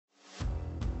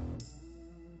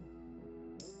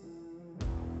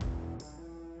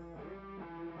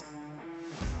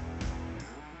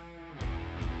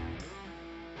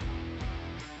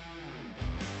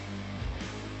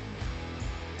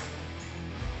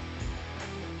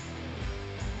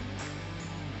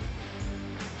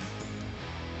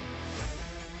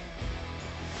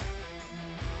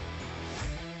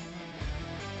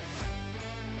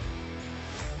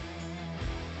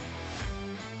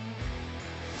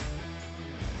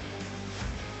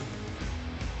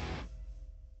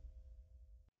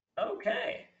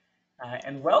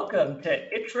And welcome to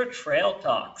ITRA Trail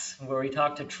Talks, where we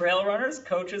talk to trail runners,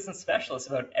 coaches, and specialists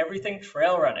about everything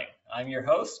trail running. I'm your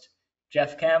host,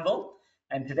 Jeff Campbell,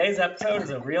 and today's episode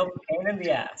is a real pain in the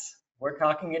ass. We're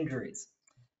talking injuries.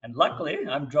 And luckily,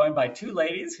 I'm joined by two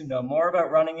ladies who know more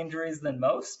about running injuries than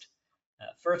most.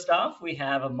 First off, we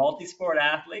have a multi-sport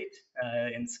athlete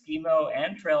in skimo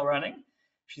and trail running.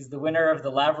 She's the winner of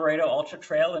the Lavaredo Ultra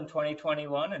Trail in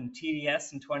 2021 and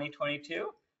TDS in 2022.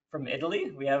 From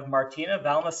Italy, we have Martina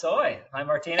Valmassoi. Hi,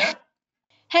 Martina.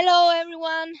 Hello,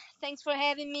 everyone. Thanks for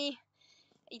having me.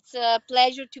 It's a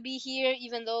pleasure to be here,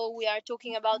 even though we are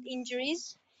talking about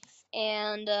injuries.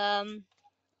 And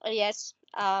yes,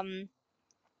 I'm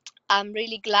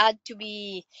really glad to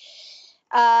be,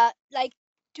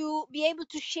 to be able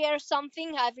to share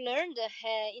something I've learned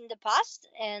in the past.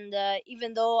 And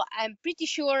even though I'm pretty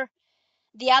sure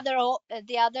the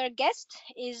other guest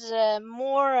is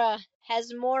more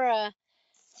has more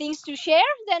things to share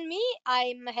than me,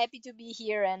 I'm happy to be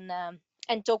here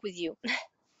and talk with you.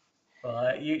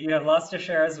 Well, you have lots to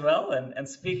share as well. And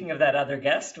speaking of that other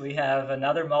guest, we have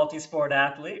another multi-sport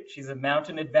athlete. She's a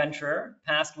mountain adventurer,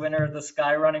 past winner of the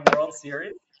Skyrunning World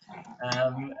Series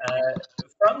um, uh,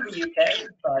 from the UK,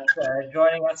 but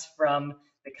joining us from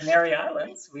the Canary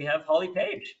Islands, we have Holly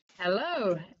Page.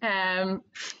 Hello.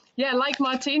 Yeah, like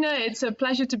Martina, it's a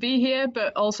pleasure to be here,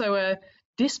 but also a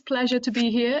displeasure to be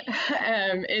here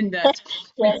in that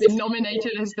we've been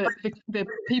nominated as the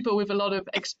people with a lot of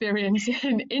experience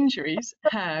in injuries.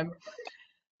 Yeah,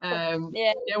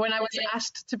 when I was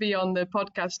asked to be on the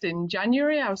podcast in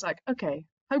January, I was like, okay,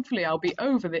 hopefully I'll be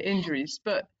over the injuries.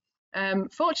 But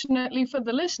fortunately for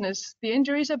the listeners, the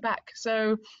injuries are back.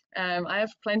 So I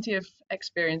have plenty of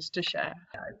experience to share.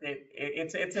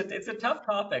 It's a tough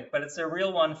topic, but it's a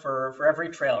real one for every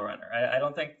trail runner. I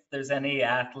don't think there's any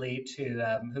athlete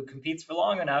who competes for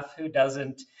long enough who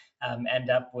doesn't end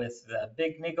up with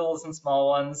big niggles and small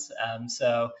ones.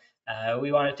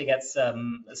 We wanted to get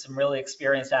some really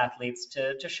experienced athletes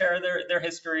to share their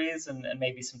histories and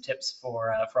maybe some tips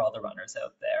for all the runners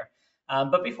out there.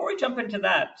 But before we jump into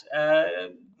that,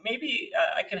 maybe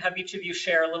I can have each of you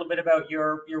share a little bit about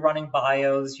your running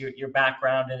bios, your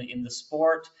background in the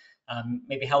sport,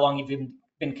 maybe how long you've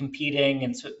been competing,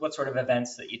 and what sort of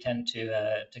events that you tend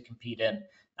to compete in.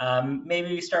 Maybe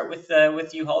we start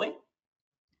with you, Holly.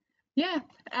 Yeah,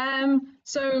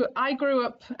 so I grew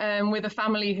up with a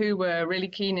family who were really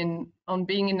keen on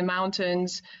being in the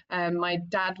mountains. My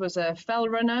dad was a fell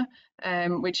runner,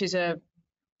 which is a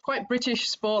quite British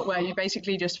sport where you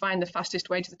basically just find the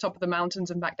fastest way to the top of the mountains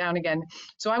and back down again.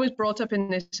 So I was brought up in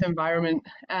this environment,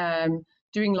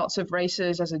 doing lots of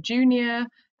races as a junior,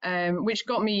 which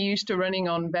got me used to running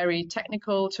on very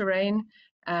technical terrain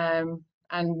and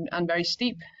very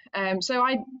steep. So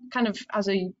I kind of, as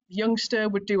a youngster,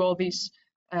 would do all these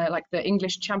like the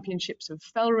English Championships of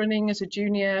fell running as a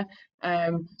junior.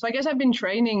 So I guess I've been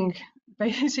training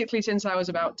basically since I was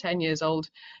about 10 years old.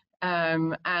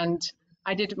 And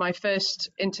I did my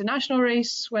first international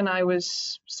race when I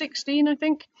was 16, I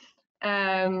think,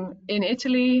 in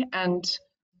Italy, and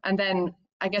then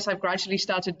I guess I've gradually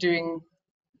started doing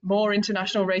more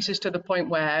international races to the point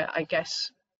where I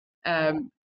guess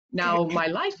now my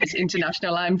life is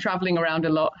international. I'm traveling around a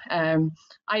lot,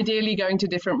 ideally going to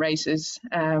different races,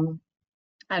 and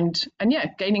yeah,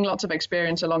 gaining lots of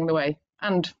experience along the way,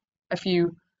 and a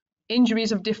few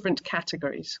injuries of different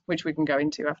categories, which we can go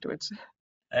into afterwards.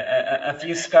 A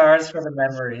few scars for the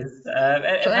memories.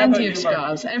 Plenty of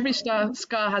scars. Every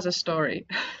scar has a story.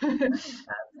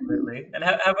 Absolutely. And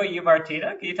how about you,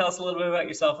 Martina? Can you tell us a little bit about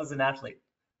yourself as an athlete?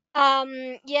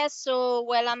 Yes, so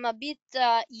well, I'm a bit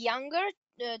younger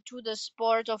to the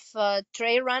sport of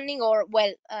trail running, or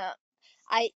well,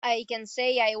 I can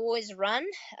say I always run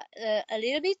a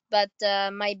little bit, but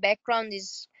my background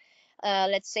is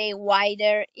let's say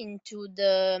wider into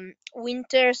the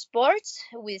winter sports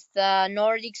with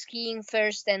Nordic skiing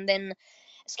first and then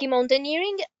ski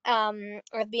mountaineering.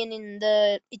 I've been in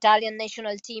the Italian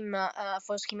national team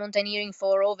for ski mountaineering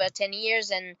for over 10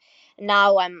 years, and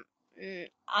now I'm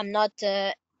not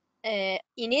in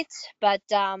it, but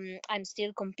I'm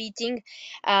still competing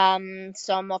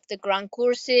some of the grand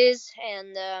courses,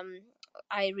 and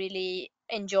I really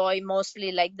enjoy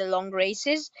mostly like the long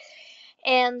races.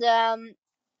 And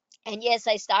yes,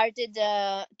 I started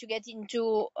to get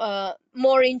into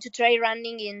more into trail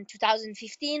running in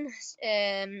 2015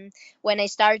 when I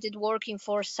started working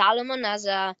for Salomon as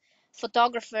a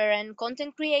photographer and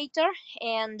content creator.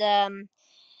 And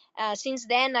since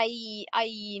then, I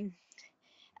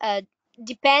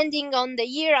depending on the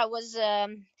year, I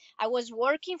was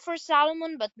working for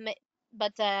Salomon, but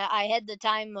I had the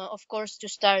time, of course, to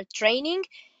start training.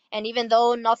 And even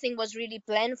though nothing was really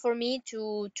planned for me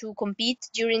to compete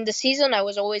during the season, I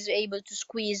was always able to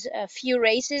squeeze a few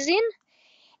races in.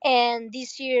 And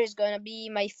this year is gonna be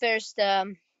my first uh,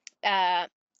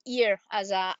 year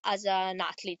as an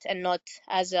athlete and not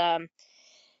as a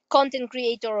content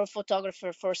creator or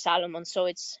photographer for Salomon. So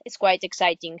it's quite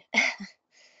exciting.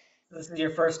 This is your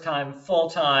first time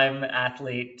full-time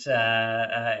athlete.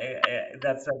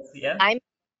 That's yeah. Time,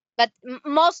 but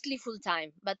mostly full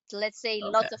time. But let's say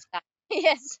Okay. lot of time.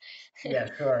 Yes. Yeah,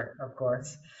 sure, of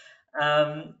course.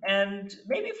 And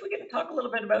maybe if we can talk a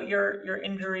little bit about your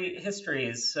injury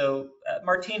histories. So,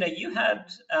 Martina, you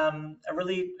had a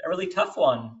really tough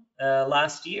one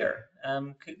last year.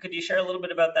 Could you share a little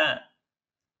bit about that?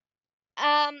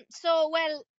 So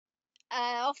well,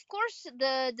 of course,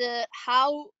 the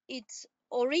how it's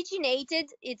originated,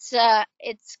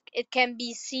 it can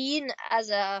be seen as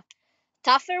a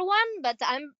tougher one, but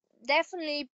I'm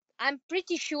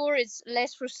pretty sure it's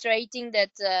less frustrating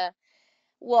that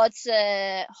what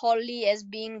Holly has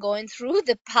been going through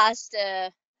the past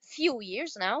few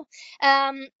years now.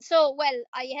 So, well,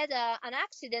 I had an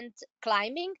accident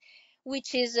climbing,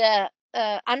 which is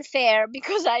unfair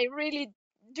because I really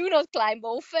do not climb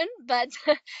often. But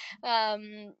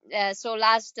so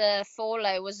last fall,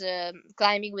 I was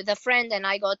climbing with a friend and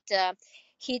I got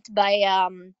hit by a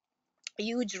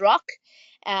huge rock.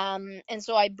 And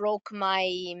so I broke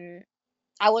my.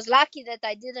 I was lucky that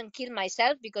I didn't kill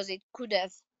myself because it could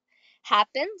have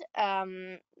happened.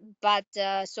 But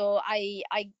so I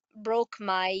broke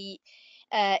my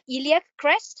iliac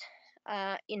crest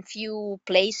in few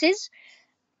places.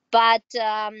 But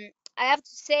I have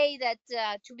to say that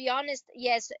to be honest,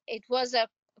 yes, it was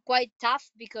quite tough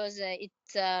because I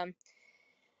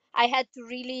had to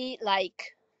really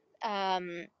like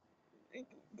um,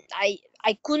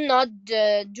 I could not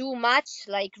do much,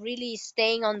 like really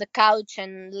staying on the couch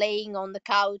and laying on the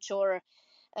couch or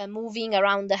moving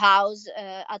around the house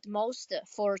at most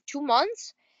for 2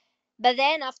 months. But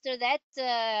then after that,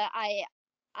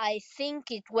 I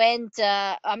think it went.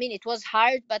 I mean, it was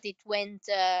hard, but it went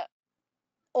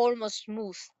almost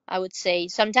smooth. I would say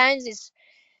sometimes it's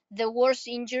the worst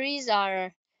injuries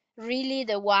are really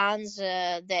the ones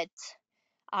that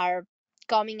are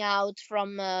coming out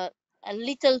from a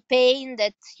little pain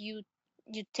that you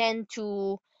tend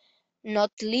to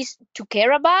not least to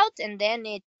care about, and then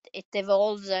it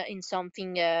evolves in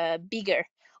something bigger.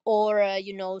 Or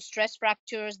stress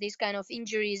fractures, these kind of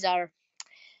injuries are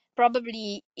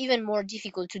probably even more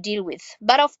difficult to deal with.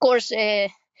 But of course,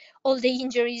 all the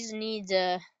injuries need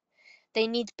they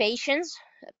need patience,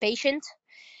 patient,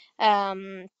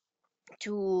 um,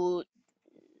 to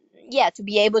to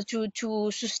be able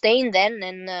to sustain them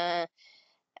and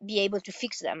be able to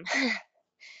fix them.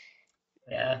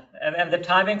 Yeah, and the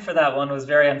timing for that one was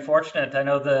very unfortunate. I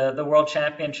know the World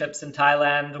Championships in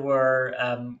Thailand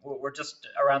were just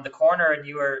around the corner, and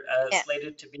you were Yeah.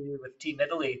 slated to be with Team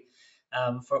Italy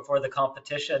for the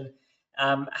competition.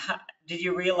 Did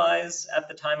you realize at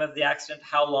the time of the accident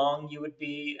how long you would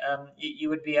be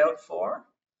out for?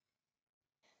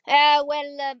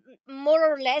 Well,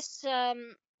 more or less,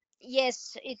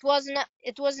 yes. It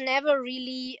was never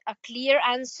really a clear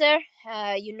answer.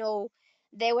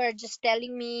 They were just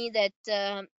telling me that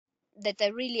I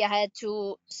really had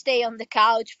to stay on the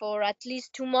couch for at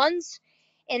least 2 months,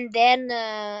 and then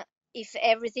if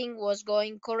everything was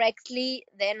going correctly,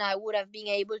 then I would have been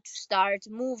able to start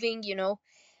moving.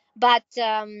 But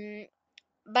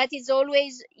it's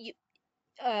always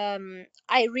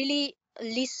I really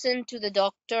listen to the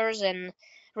doctors and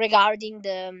regarding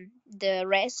the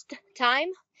rest time,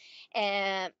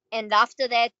 and after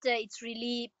that it's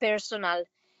really personal.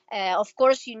 Of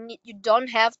course, you don't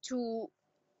have to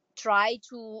try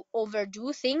to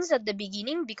overdo things at the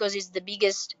beginning because it's the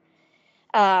biggest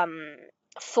um,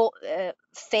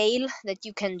 fail that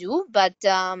you can do. But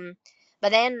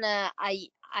then I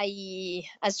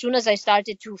as soon as I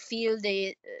started to feel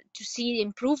the to see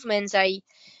improvements, I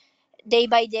day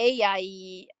by day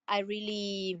I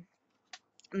really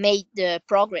made the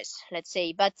progress, let's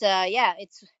say. But yeah, it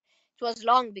was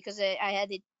long because I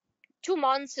had it 2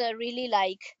 months really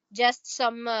like just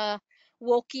some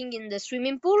walking in the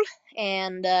swimming pool,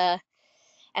 and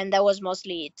that was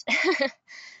mostly it.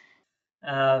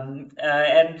 And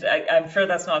I'm sure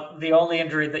that's not the only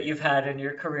injury that you've had in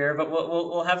your career, but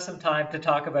we'll have some time to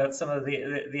talk about some of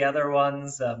the other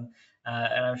ones. And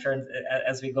I'm sure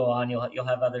as we go on, you'll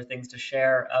have other things to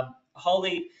share.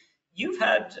 Holly, you've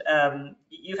had an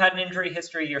injury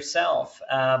history yourself.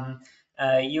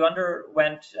 You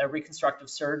underwent a reconstructive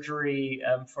surgery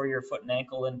for your foot and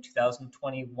ankle in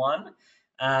 2021.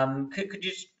 Could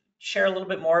you share a little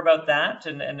bit more about that,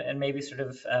 and maybe sort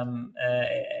of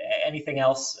anything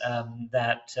else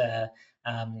that's sort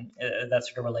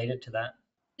of related to that?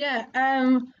 Yeah,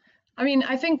 I mean,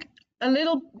 I think a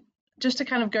little, just to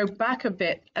kind of go back a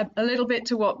little bit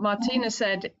to what Martina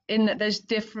said, in that there's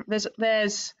different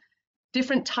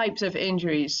types of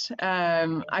injuries.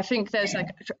 I think there's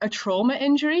like a trauma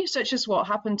injury, such as what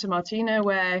happened to Martina,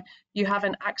 where you have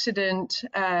an accident,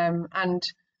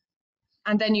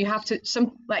 and then you have to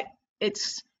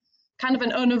it's kind of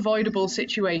an unavoidable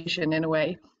situation in a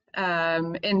way,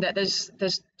 in that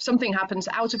there's something happens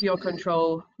out of your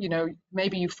control.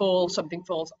 Maybe you fall, something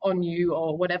falls on you,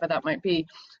 or whatever that might be,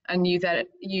 and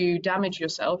you damage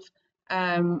yourself.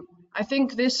 I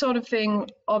think this sort of thing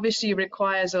obviously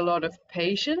requires a lot of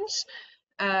patience,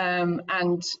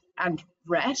 and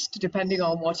rest, depending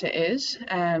on what it is,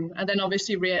 and then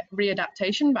obviously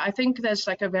readaptation. But I think there's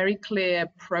like a very clear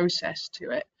process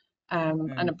to it,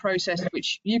 and a process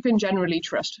which you can generally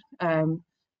trust,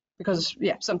 because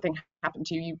something happened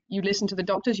to you. You listen to the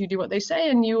doctors, you do what they say,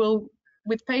 and you will,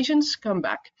 with patience, come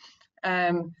back.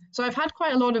 So I've had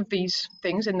quite a lot of these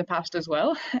things in the past as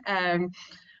well.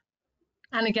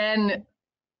 And again,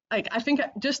 I think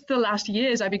just the last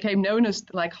years I became known as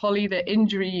like Holly, the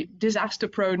injury disaster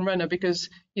prone runner, because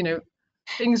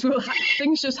things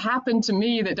just happen to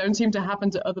me that don't seem to happen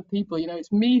to other people.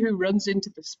 It's me who runs into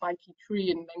the spiky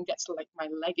tree and then gets like my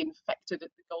leg infected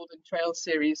at the Golden Trail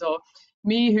series, or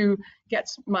me who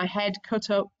gets my head cut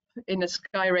up in a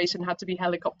sky race and had to be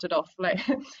helicoptered off, like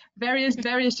various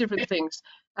different things.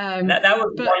 That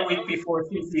was 1 week before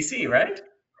CCC, right?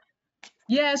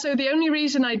 Yeah, so the only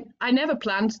reason I never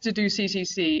planned to do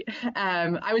CCC,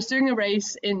 I was doing a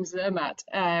race in Zermatt,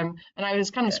 and I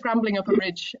was kind of scrambling up a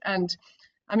ridge, and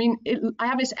I mean, I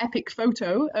have this epic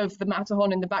photo of the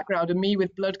Matterhorn in the background and me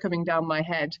with blood coming down my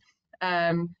head.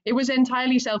 It was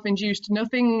entirely self-induced.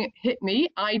 Nothing hit me.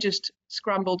 I just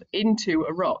scrambled into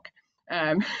a rock.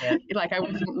 Like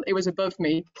it was above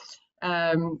me.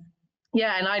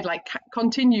 And I'd like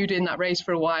continued in that race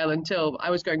for a while until I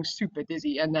was going super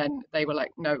dizzy, and then they were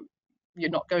like, no, you're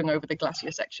not going over the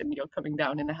glacier section, you're coming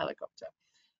down in a helicopter.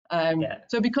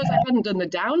 So because I hadn't done the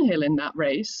downhill in that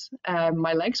race,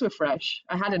 my legs were fresh.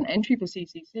 I had an entry for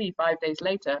CCC 5 days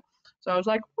later, so I was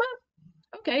like, well,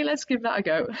 okay, let's give that a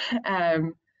go.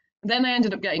 Then I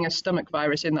ended up getting a stomach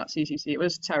virus in that CCC. It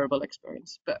was a terrible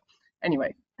experience, but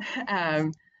anyway.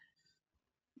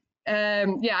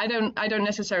 I don't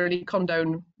necessarily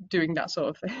condone doing that sort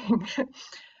of thing,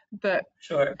 but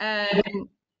sure.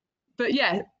 But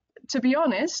yeah, to be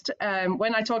honest,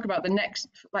 when I talk about the next,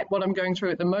 like what I'm going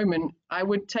through at the moment, I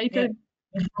would take a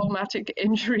traumatic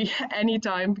injury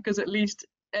anytime, because at least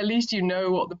you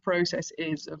know what the process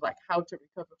is of like how to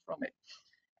recover from it.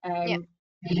 I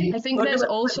think there's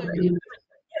also.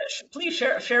 Please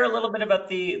share a little bit about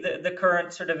the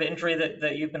current sort of injury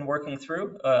that you've been working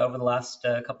through over the last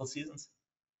couple of seasons.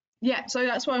 Yeah, so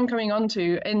that's what I'm coming on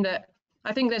to, in that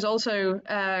I think there's also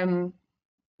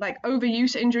like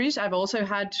overuse injuries. I've also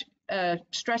had a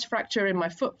stress fracture in my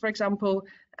foot, for example,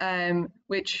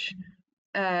 which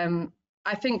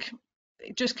I think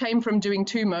it just came from doing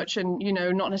too much and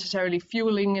not necessarily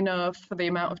fueling enough for the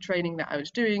amount of training that I was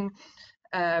doing.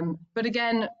 But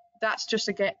again, that's just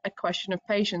a question of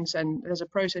patience, and there's a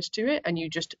process to it, and you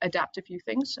just adapt a few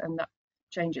things and that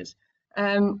changes.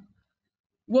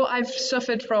 What I've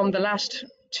suffered from the last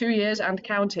 2 years and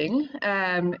counting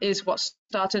is what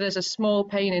started as a small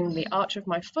pain in the arch of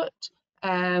my foot.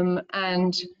 And,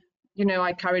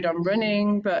 I carried on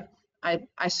running, but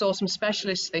I saw some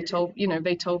specialists. They told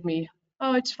me,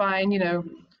 oh, it's fine,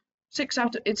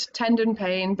 it's tendon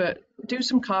pain, but do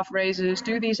some calf raises,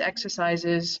 do these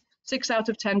exercises. 6 out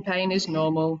of 10 pain is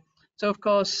normal. So of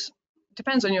course, it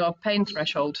depends on your pain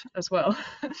threshold as well.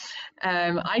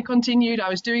 I continued. I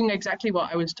was doing exactly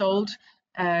what I was told.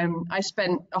 I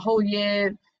spent a whole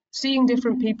year seeing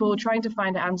different people, trying to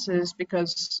find answers,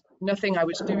 because nothing I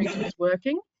was doing was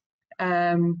working.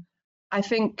 I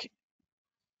think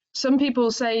some people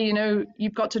say,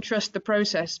 you've got to trust the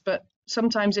process, but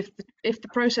sometimes if the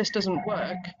process doesn't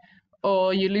work,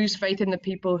 or you lose faith in the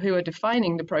people who are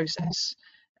defining the process,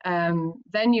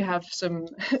 then you have some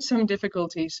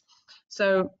difficulties.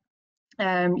 So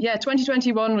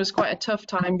 2021 was quite a tough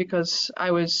time, because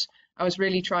I was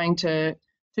really trying to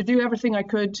do everything I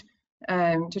could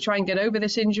to try and get over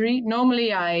this injury.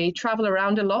 Normally I travel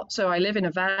around a lot, so I live in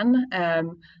a van,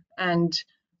 and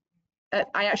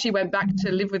I actually went back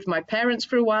to live with my parents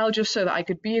for a while, just so that I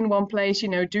could be in one place,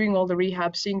 doing all the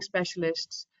rehab, seeing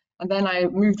specialists. And then I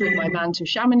moved with my man to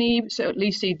Chamonix, so at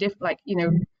least see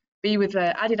be with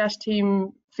the Adidas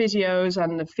team physios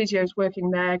and the physios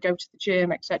working there, go to the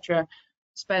gym, etc.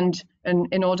 Spend an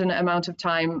inordinate amount of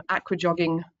time aqua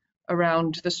jogging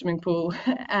around the swimming pool.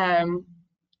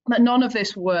 But none of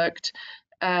this worked,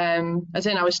 as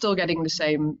in I was still getting the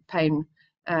same pain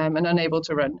and unable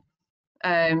to run.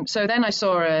 So then I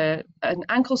saw an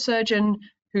ankle surgeon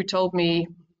who told me,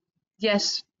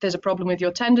 yes, there's a problem with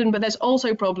your tendon, but there's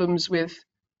also problems with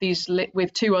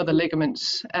with 2 other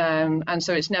ligaments, and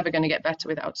so it's never going to get better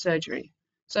without surgery.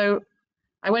 So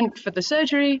I went for the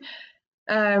surgery.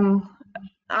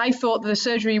 I thought the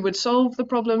surgery would solve the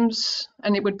problems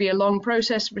and it would be a long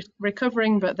process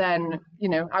recovering, but then,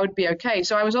 I would be okay.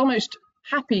 So I was almost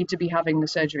happy to be having the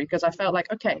surgery because I felt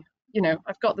like, okay,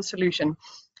 I've got the solution.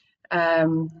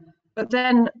 But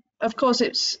then, of course,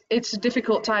 it's a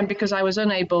difficult time because I was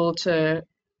unable to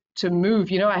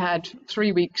move. I had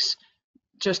 3 weeks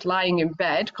just lying in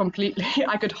bed completely.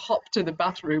 I could hop to the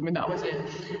bathroom and that was it.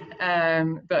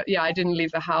 But yeah, I didn't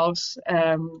leave the house.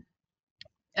 And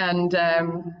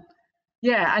then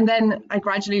I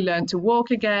gradually learned to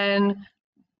walk again,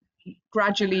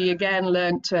 gradually again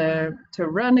learned to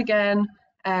run again.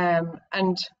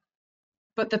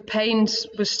 But the pain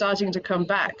was starting to come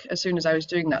back as soon as I was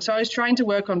doing that. So I was trying to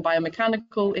work on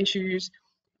biomechanical issues.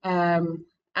 I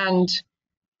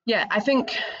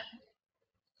think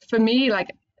for me,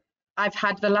 like I've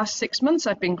had the last 6 months,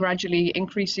 I've been gradually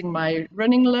increasing my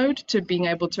running load to being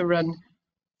able to run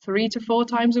 3 to 4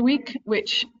 times a week,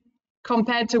 which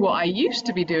compared to what I used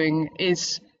to be doing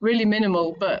is really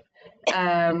minimal, but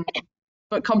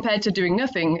compared to doing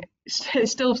nothing, it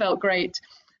still felt great.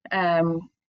 And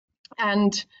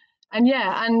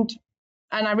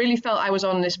I really felt I was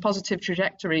on this positive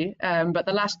trajectory. But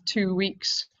the last 2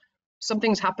 weeks,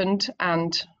 something's happened,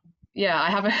 and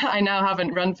I now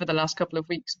haven't run for the last couple of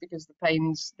weeks because the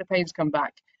pains come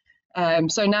back.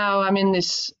 So now I'm in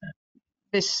this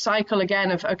cycle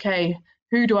again of, okay,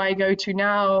 who do I go to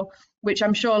now? Which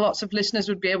I'm sure lots of listeners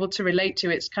would be able to relate to.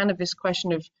 It's kind of this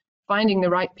question of finding the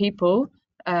right people.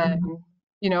 I've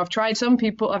tried some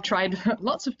people, I've tried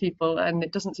lots of people, and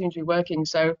it doesn't seem to be working.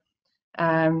 So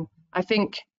I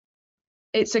think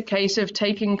it's a case of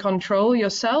taking control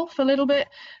yourself a little bit,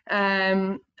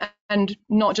 and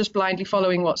not just blindly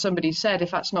following what somebody said.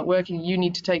 If that's not working, you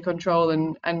need to take control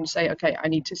and say, okay, I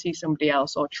need to see somebody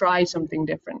else or try something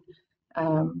different.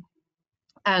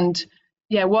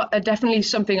 Definitely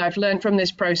something I've learned from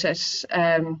this process,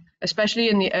 especially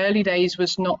in the early days,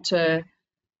 was not to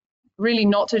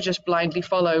just blindly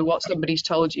follow what somebody's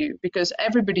told you, because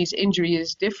everybody's injury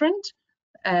is different.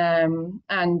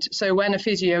 And so when a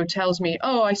physio tells me,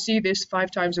 oh, I see this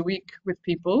 5 times a week with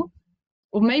people,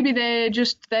 well, maybe they're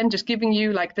just giving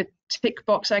you like the tick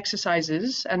box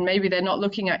exercises, and maybe they're not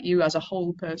looking at you as a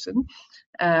whole person.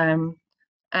 I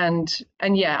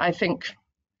think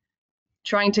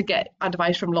trying to get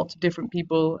advice from lots of different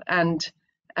people, and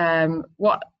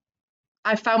what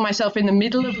I found myself in the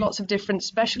middle of lots of different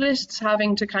specialists,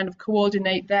 having to kind of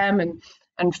coordinate them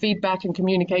and feedback and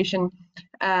communication.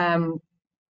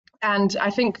 And I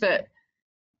think that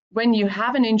when you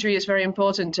have an injury, it's very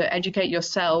important to educate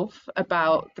yourself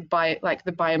about the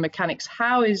biomechanics.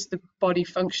 How is the body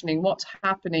functioning? What's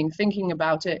happening? Thinking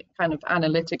about it kind of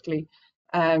analytically,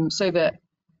 so that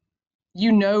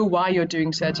you know why you're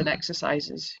doing certain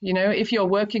exercises. If you're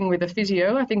working with a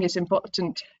physio, I think it's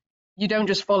important you don't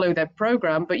just follow their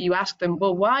program, but you ask them,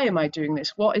 well, why am I doing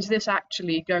this? What is this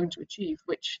actually going to achieve?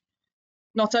 Which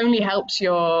not only helps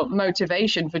your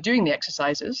motivation for doing the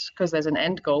exercises, because there's an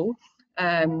end goal,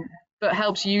 but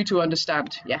helps you to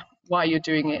understand, why you're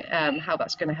doing it and how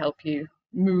that's going to help you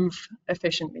move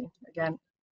efficiently again.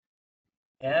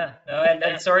 Yeah, no,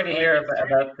 and sorry to hear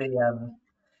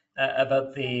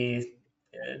about the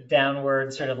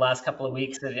downward sort of last couple of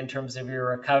weeks in terms of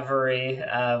your recovery.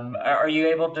 Are you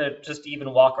able to just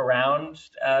even walk around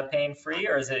pain-free,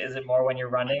 or is it more when you're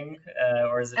running,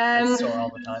 or is it sore all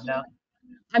the time now?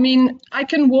 I mean, I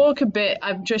can walk a bit.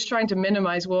 I'm just trying to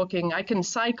minimize walking. I can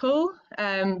cycle,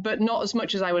 but not as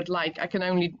much as I would like.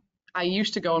 I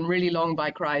used to go on really long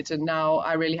bike rides, and now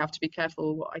I really have to be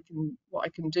careful what I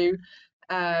can do.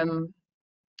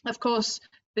 Of course,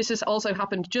 this has also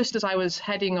happened just as I was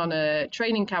heading on a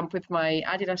training camp with my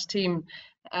Adidas team,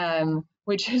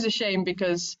 which is a shame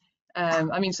because,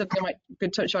 something I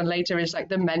could touch on later is like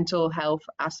the mental health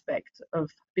aspect of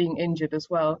being injured as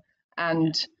well.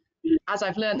 And as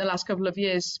I've learned the last couple of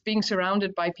years, being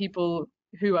surrounded by people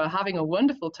who are having a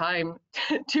wonderful time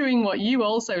doing what you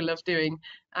also love doing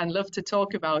and love to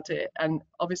talk about it, and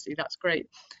obviously that's great.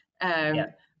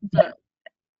 But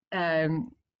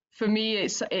for me,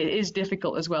 it is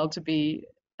difficult as well to be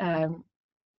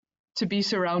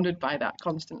surrounded by that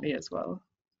constantly as well.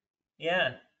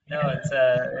 Yeah, no, it's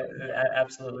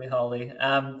absolutely, Holly.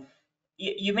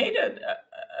 You made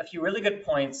a few really good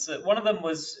points. One of them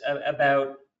was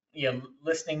about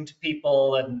listening to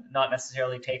people and not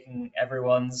necessarily taking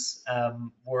everyone's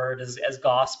word as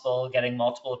gospel, getting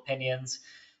multiple opinions.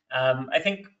 I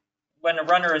think when a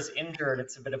runner is injured,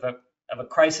 it's a bit of a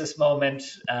crisis moment,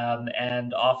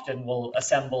 and often we'll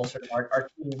assemble sort of our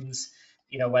teams,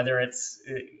 whether it's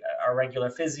our regular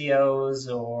physios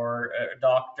or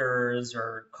doctors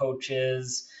or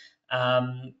coaches.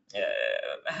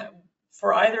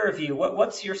 For either of you,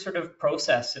 what's your sort of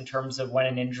process in terms of when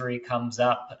an injury comes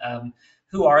up?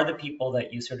 Who are the people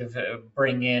that you sort of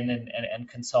bring in and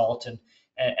consult, and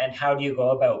how do you go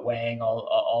about weighing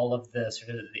all of the sort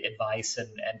of the advice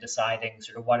and deciding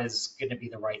sort of what is going to be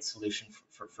the right solution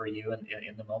for you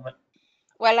in the moment?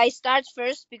 Well, I start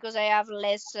first because I have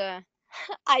less.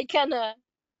 I can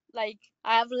like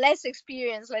I have less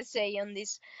experience, let's say, on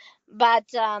this. But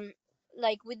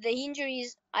like with the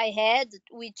injuries I had,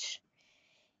 which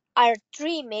are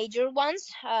three major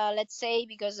ones, let's say,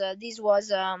 because this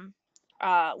was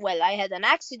well, I had an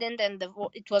accident, and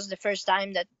it was the first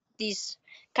time that these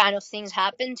kind of things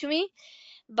happened to me.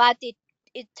 But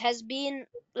it has been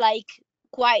like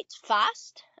quite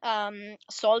fast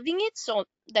solving it. So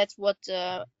that's what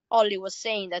Ollie was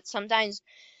saying, that sometimes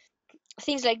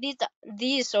things like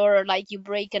this or like you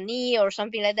break a knee or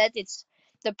something like that, it's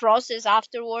the process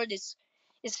afterward is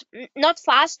not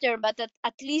faster, but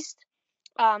at least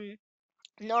um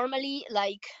normally,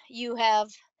 like, you have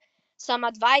some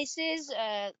advices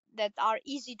that are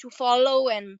easy to follow,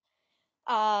 and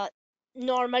uh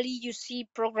normally you see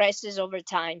progresses over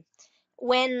time.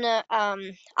 When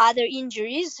other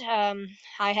injuries,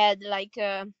 I had like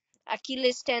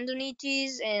Achilles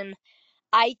tendonitis and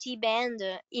IT band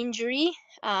injury,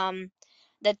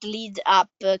 that lead up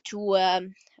to a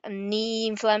knee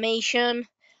inflammation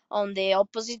on the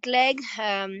opposite leg.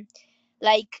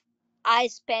 Like, I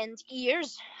spent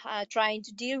years trying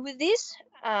to deal with this,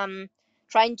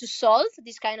 trying to solve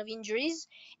this kind of injuries,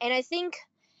 and I think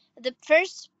the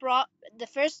first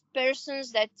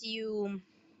persons that you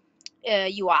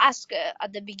ask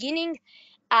at the beginning,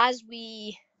 as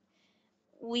we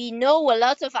know a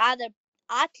lot of other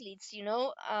athletes,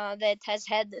 that has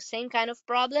had the same kind of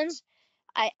problems.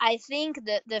 I think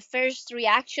that the first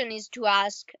reaction is to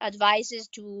ask advices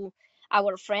to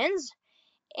our friends,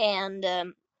 and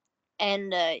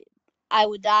I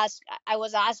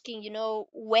was asking,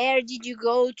 where did you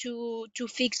go to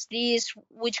fix this?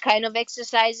 Which kind of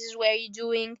exercises were you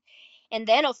doing? And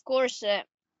then, of course,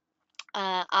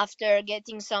 after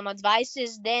getting some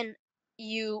advices, then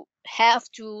you have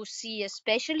to see a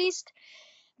specialist.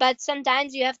 But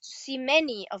sometimes you have to see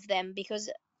many of them, because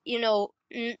no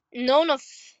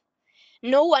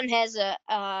one has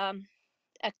a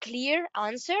clear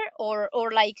answer,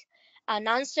 or like an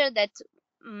answer that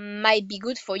might be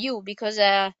good for you, because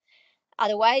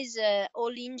otherwise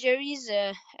all injuries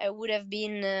would have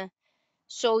been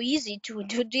so easy to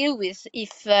deal with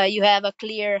if you have a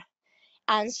clear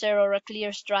answer or a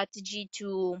clear strategy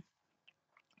to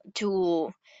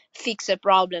fix a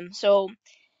problem. So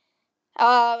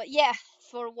yeah,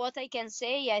 for what I can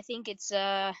say, I think it's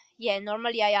yeah,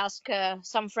 normally I ask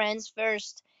some friends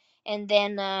first, and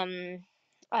then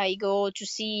I go to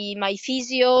see my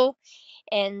physio,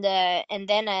 and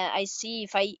then I see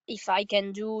if I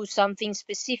can do something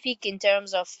specific in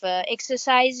terms of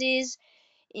exercises,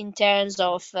 in terms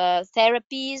of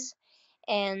therapies,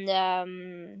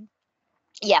 and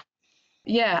yeah.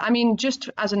 Yeah, I mean,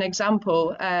 just as an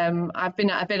example, I've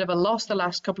been at a bit of a loss the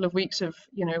last couple of weeks of,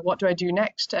 what do I do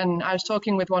next? And I was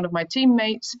talking with one of my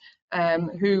teammates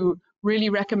who really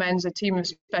recommends a team of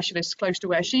specialists close to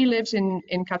where she lives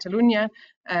in Catalonia.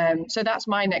 So that's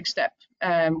my next step.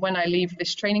 When I leave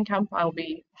this training camp, I'll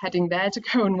be heading there to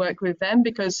go and work with them,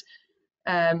 because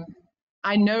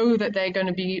I know that they're going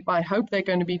to be, I hope they're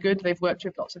going to be good. They've worked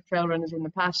with lots of trail runners in the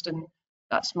past, and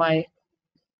that's my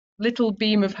little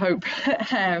beam of hope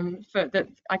for that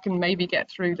I can maybe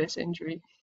get through this injury.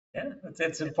 Yeah,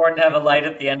 it's important to have a light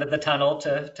at the end of the tunnel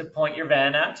to point your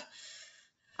van at.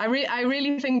 I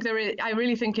really think there is. I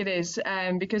really think it is,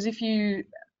 because if you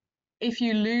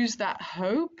lose that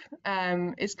hope,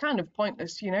 it's kind of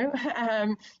pointless,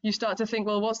 you start to think,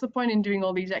 well, what's the point in doing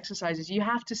all these exercises? You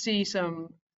have to see some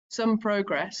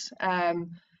progress.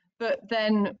 But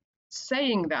then,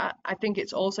 saying that, I think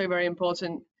it's also very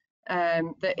important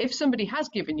that if somebody has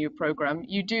given you a program,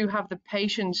 you do have the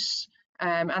patience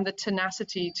and the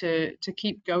tenacity to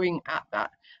keep going at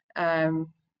that.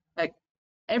 Like,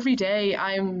 every day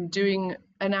I'm doing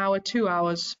an hour, 2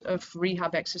 hours of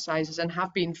rehab exercises, and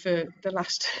have been for the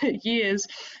last years.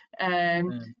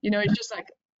 Mm. It's just like,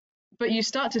 but you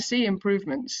start to see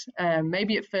improvements.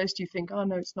 Maybe at first you think, oh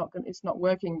no, it's not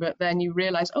working, but then you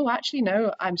realize, oh, actually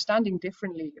no, I'm standing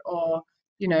differently, or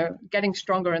getting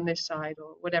stronger on this side,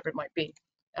 or whatever it might be.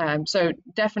 So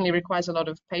definitely requires a lot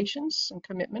of patience and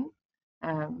commitment.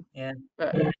 Yeah.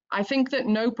 But I think that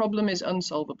no problem is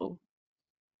unsolvable.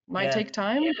 Might Yeah. take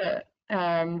time, but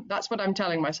that's what I'm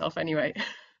telling myself anyway.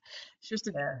 It's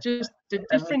Yeah. just the I mean,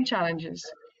 different challenges.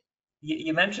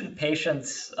 you mentioned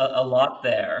patience a lot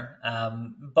there.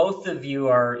 Both of you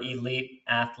are elite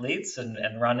athletes,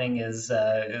 and running is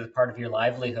part of your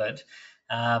livelihood.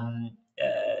 Um,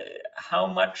 how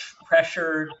much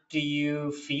pressure do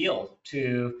you feel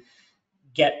to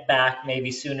get back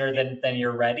maybe sooner than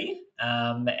you're ready?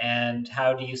 And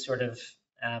how do you sort of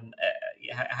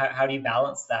how do you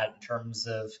balance that in terms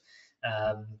of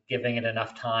giving it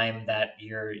enough time that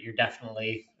you're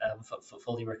definitely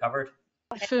fully recovered?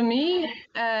 For me,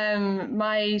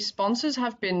 my sponsors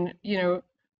have been,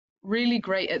 really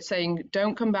great at saying,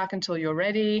 don't come back until you're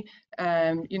ready.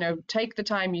 Take the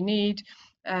time you need.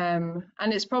 And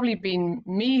it's probably been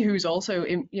me who's also,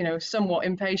 somewhat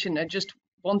impatient and just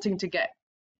wanting to get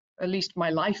at least my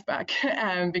life back,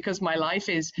 because my life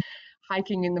is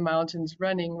hiking in the mountains,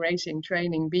 running, racing,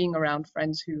 training, being around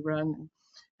friends who run.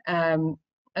 Um,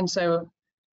 and so,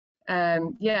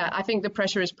 yeah, I think the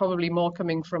pressure is probably more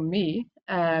coming from me.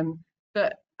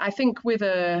 But I think with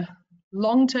a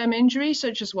long-term injury,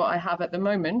 such as what I have at the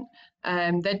moment,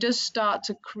 there does start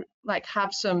to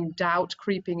have some doubt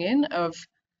creeping in of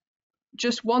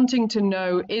just wanting to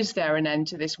know, is there an end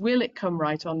to this? Will it come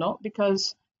right or not?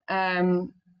 Because I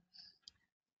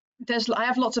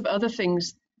have lots of other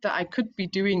things that I could be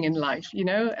doing in life.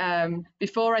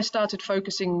 Before I started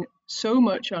focusing so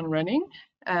much on running,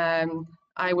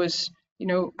 I was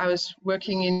I was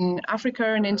working in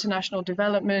Africa and international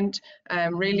development,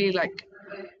 really like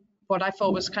what I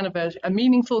thought was kind of a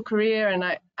meaningful career,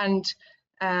 and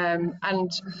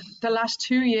the last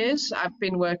 2 years I've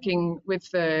been working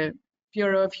with the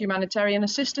Bureau of Humanitarian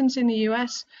Assistance in the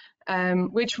US,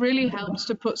 which really helps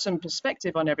to put some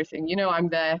perspective on everything. I'm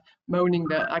there moaning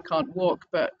that I can't walk,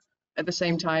 but at the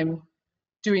same time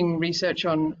doing research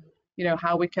on,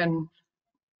 how we can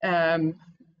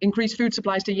increase food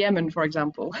supplies to Yemen, for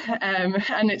example.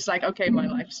 And it's like, okay, my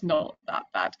life's not that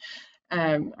bad.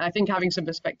 I think having some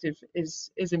perspective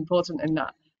is important in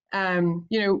that.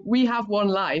 We have one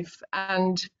life,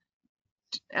 and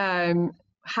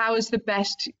how is the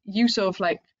best use of,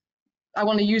 like, I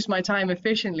want to use my time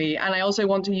efficiently, and I also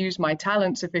want to use my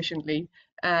talents efficiently.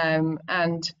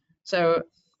 And so,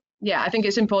 yeah, I think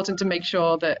it's important to make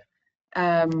sure that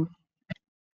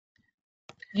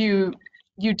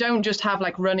you don't just have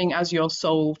like running as your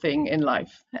sole thing in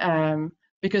life,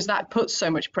 because that puts so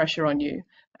much pressure on you.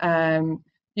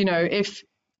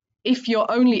 If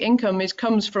your only income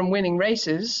comes from winning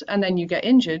races and then you get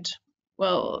injured,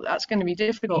 well, that's going to be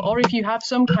difficult. Or if you have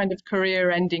some kind of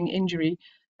career-ending injury,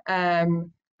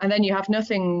 and then you have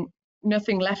nothing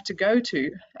left to go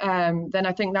to, then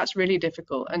I think that's really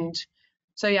difficult. And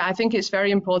so, yeah, I think it's very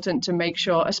important to make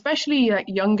sure, especially like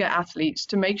younger athletes,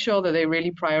 to make sure that they're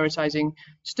really prioritizing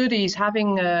studies,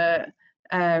 having a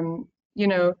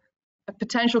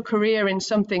potential career in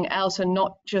something else, and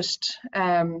not just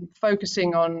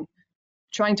focusing on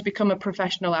trying to become a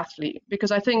professional athlete.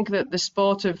 Because I think that the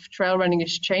sport of trail running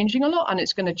is changing a lot, and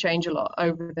it's going to change a lot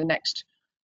over the next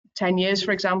 10 years,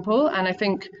 for example. And I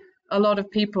think a lot of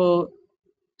people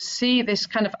see this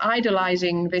kind of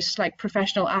idolizing this like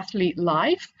professional athlete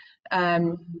life,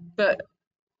 but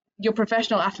your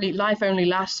professional athlete life only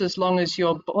lasts as long as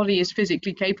your body is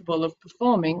physically capable of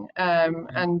performing,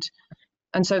 and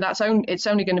so it's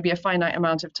only going to be a finite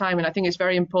amount of time. And I think it's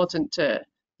very important to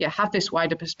have this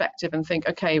wider perspective and think,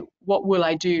 okay, what will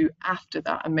I do after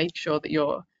that, and make sure that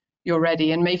you're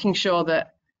ready, and making sure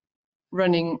that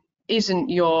running isn't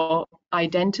your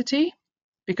identity,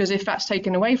 because if that's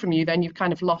taken away from you, then you've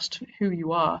kind of lost who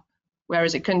you are,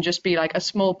 whereas it can just be like a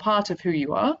small part of who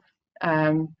you are.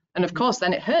 And of course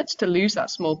then it hurts to lose that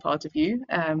small part of you,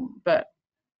 but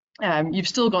you've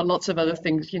still got lots of other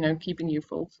things keeping you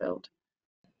fulfilled.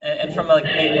 And from like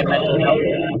a mental health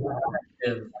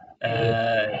perspective,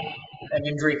 an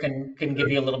injury can give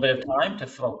you a little bit of time to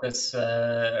focus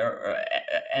or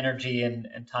energy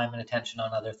and time and attention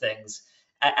on other things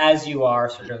as you are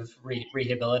sort of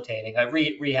rehabilitating.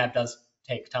 Rehab does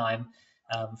take time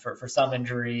for some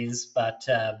injuries, but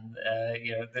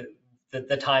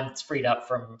the time that's freed up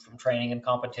from training and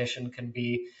competition can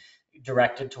be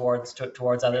directed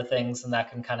towards other things, and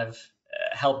that can kind of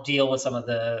help deal with some of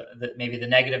maybe the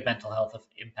negative mental health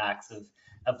impacts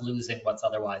of losing what's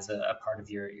otherwise a part of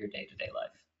your day-to-day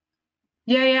life.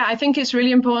 Yeah, I think it's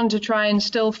really important to try and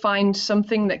still find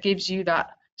something that gives you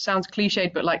that, sounds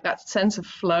cliched, but like that sense of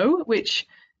flow, which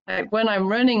when I'm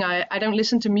running, I don't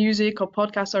listen to music or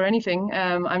podcasts or anything.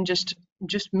 I'm just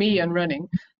me and running.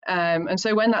 And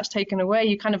so when that's taken away,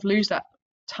 you kind of lose that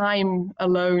time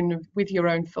alone with your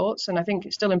own thoughts. And I think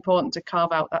it's still important to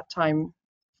carve out that time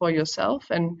for yourself.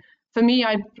 And for me,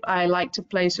 I like to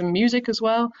play some music as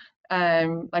well.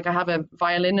 Like I have a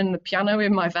violin and the piano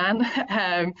in my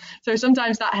van. So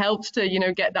sometimes that helps to,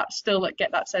 get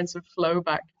that sense of flow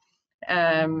back,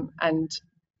 and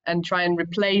try and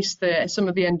replace some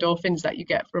of the endorphins that you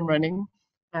get from running.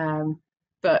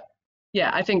 But yeah,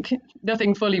 I think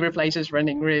nothing fully replaces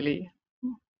running, really.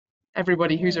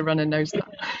 Everybody who's a runner knows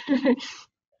that.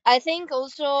 I think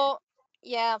also,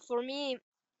 yeah, for me,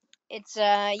 it's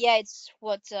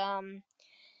what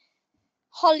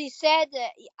Holly said.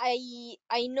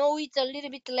 I know it a little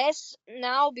bit less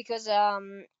now because I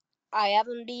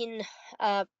haven't been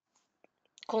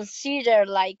considered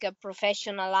like a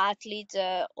professional athlete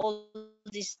all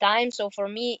this time. So for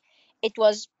me, it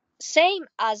was same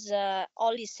as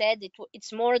Ollie said.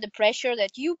 It's more the pressure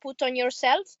that you put on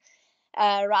yourself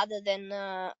rather than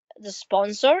the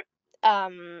sponsor.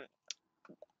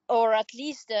 Or at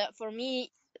least for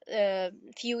me, a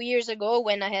few years ago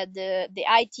when I had the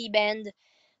IT band,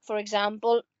 for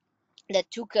example, that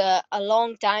took a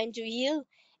long time to heal,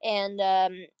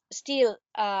 and still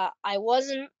I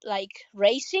wasn't like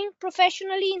racing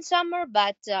professionally in summer,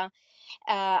 but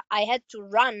I had to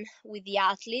run with the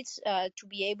athletes to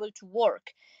be able to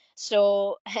work.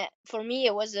 So for me,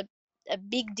 it was a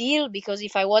big deal because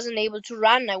if I wasn't able to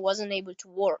run, I wasn't able to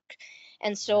work.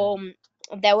 And so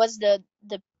that was the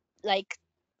like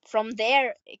from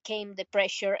there came the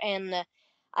pressure. And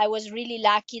I was really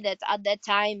lucky that at that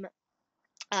time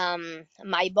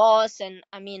my boss and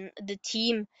I mean the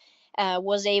team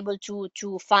was able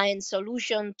to find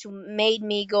solution to made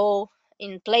me go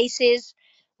in places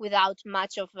without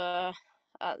much of a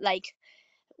like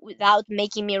without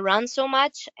making me run so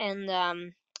much. And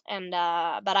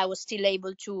but I was still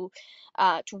able to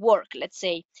work, let's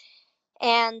say.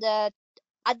 And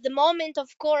at the moment, of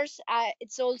course,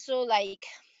 it's also like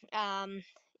um,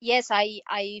 yes,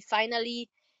 I finally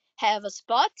have a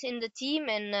spot in the team,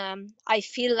 and I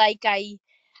feel like I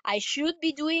should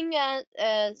be doing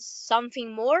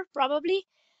something more probably.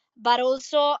 But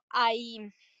also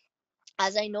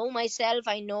as I know myself,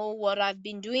 I know what I've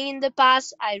been doing in the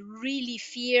past. I really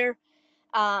fear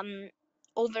um,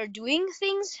 overdoing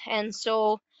things, and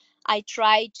so I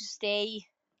try to stay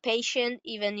patient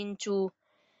even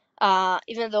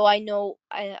though I know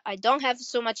I don't have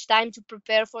so much time to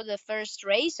prepare for the first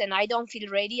race and I don't feel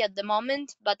ready at the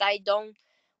moment, but I don't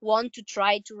want to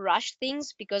try to rush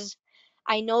things because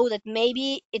I know that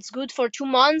maybe it's good for 2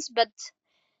 months, but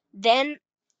then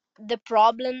the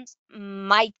problems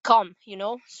might come.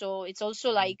 So it's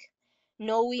also like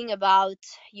knowing about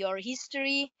your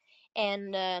history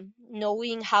and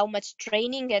knowing how much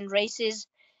training and races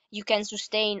you can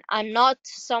sustain. I'm not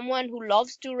someone who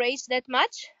loves to race that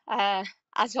much,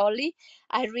 as Holly.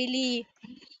 I really,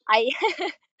 I,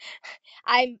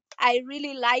 I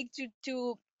really like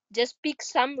to just pick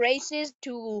some races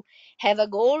to have a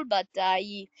goal, but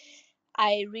I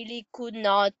really could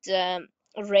not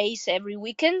race every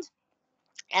weekend.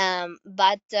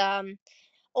 But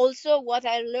also what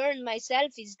I learned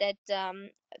myself is that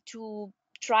to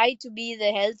try to be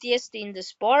the healthiest in the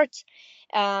sport,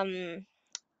 um,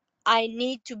 I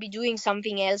need to be doing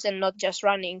something else and not just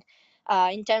running.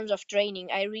 In terms of training,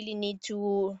 I really need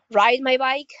to ride my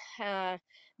bike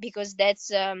because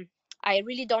that's I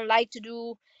really don't like to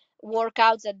do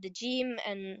workouts at the gym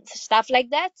and stuff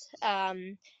like that.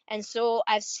 And so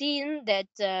I've seen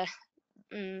that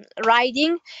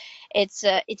riding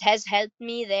it has helped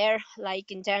me there,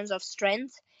 like in terms of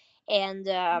strength, and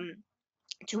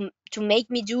to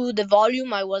make me do the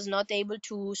volume I was not able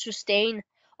to sustain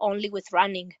only with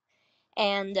running.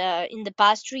 And in the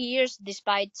past 3 years,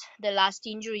 despite the last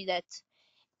injury that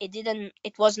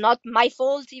it was not my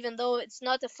fault, even though it's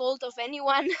not a fault of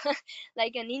anyone,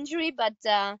 like an injury, but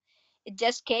it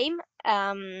just came.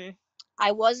 I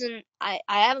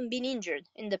haven't been injured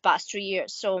in the past 3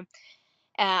 years, so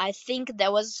I think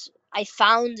I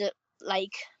found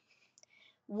like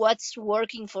what's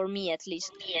working for me at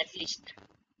least.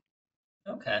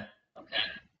 Okay.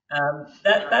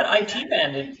 That IT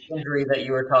band injury that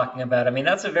you were talking about, I mean,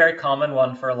 that's a very common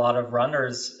one for a lot of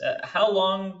runners. How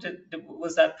long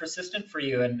was that persistent for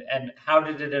you, and how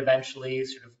did it eventually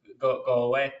sort of go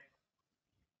away?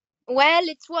 Well,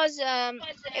 it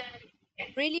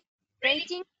really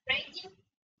frustrating,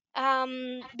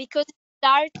 because it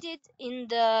started in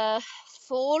the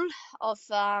fall of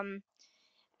um,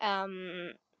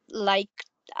 like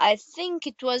I think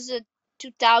it was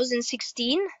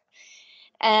 2016,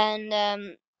 and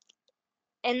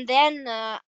then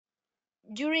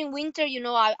during winter,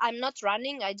 I'm not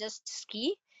running, I just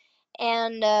ski.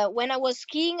 And when I was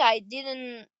skiing, I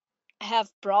didn't have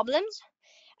problems.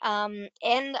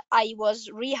 And I was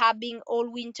rehabbing all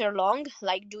winter long,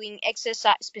 like doing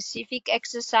specific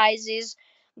exercises,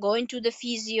 going to the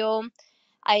physio.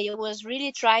 I was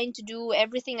really trying to do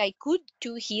everything I could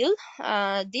to heal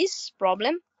this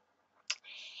problem.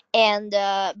 And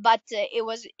but it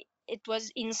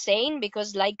was insane,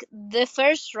 because like the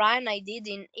first run I did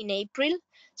in April,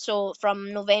 so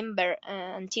from November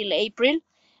until April,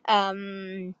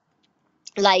 um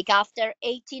like after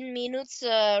 18 minutes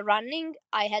running,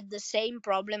 I had the same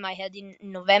problem I had in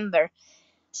November.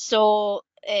 So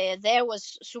there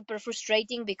was super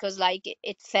frustrating, because like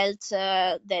it felt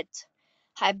that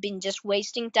I've been just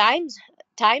wasting time.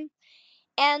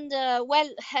 And well,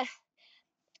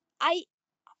 I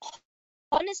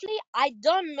honestly, I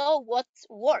don't know what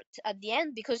worked at the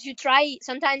end, because you try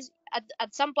sometimes,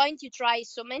 at some point you try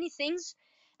so many things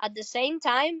at the same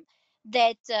time,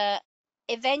 that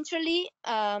eventually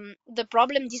the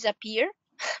problem disappear,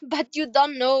 but you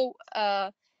don't know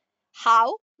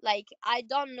how. Like, I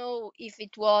don't know if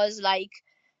it was like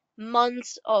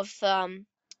months of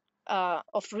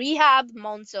rehab,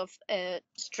 months of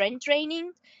strength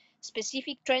training,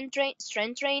 specific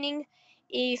strength training.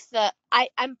 If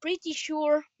I'm pretty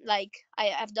sure, like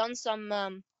I've done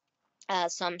some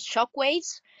shock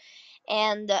waves,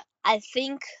 and I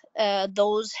think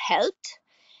those helped,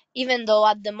 even though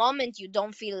at the moment you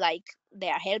don't feel like they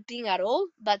are helping at all.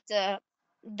 But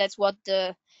that's what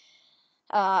the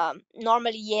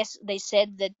normally, yes, they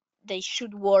said that they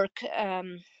should work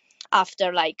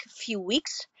after like few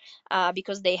weeks,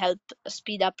 because they help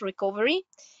speed up recovery.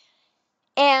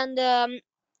 And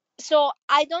so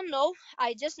I don't know.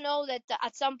 I just know that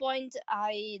at some point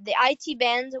the IT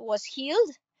band was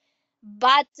healed,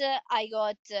 but I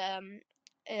got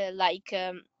like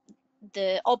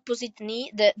the opposite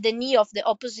knee, the knee of the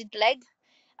opposite leg.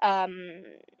 Um,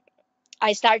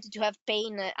 I started to have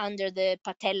pain under the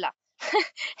patella,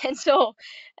 and so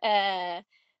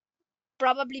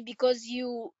probably because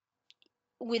you,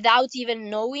 without even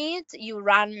knowing it, you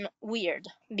run weird,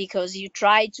 because you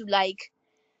try to like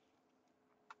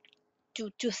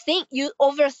to think, you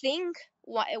overthink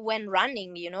when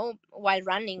running, while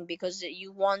running, because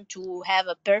you want to have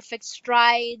a perfect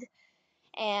stride,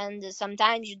 and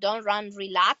sometimes you don't run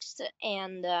relaxed,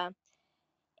 and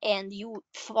you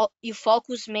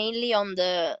focus mainly on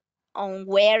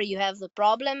where you have the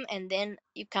problem, and then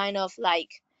you kind of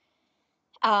like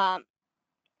um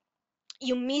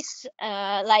you miss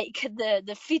like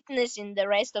the fitness in the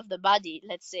rest of the body,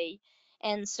 let's say.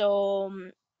 And so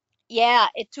yeah,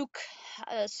 it took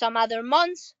some other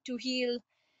months to heal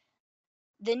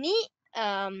the knee.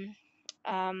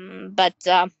 But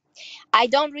I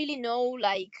don't really know,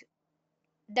 like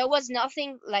there was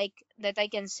nothing like that I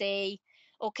can say,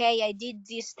 okay, I did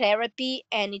this therapy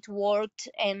and it worked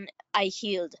and I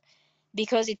healed,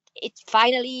 because it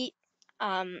finally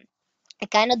um it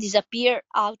kind of disappeared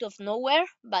out of nowhere,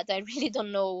 but I really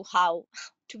don't know how,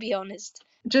 to be honest.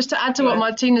 Just to add to what Yeah.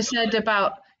 Martina said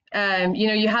about,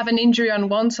 you have an injury on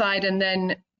one side, and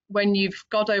then when you've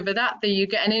got over that, then you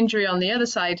get an injury on the other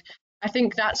side. I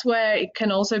think that's where it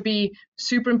can also be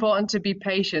super important to be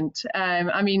patient.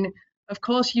 I mean, of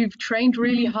course, you've trained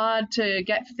really hard to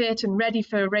get fit and ready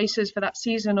for races for that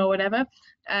season or whatever.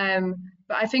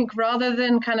 But I think rather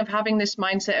than kind of having this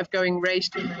mindset of going race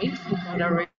to race, you've got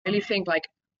to really think like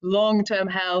long-term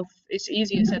health. It's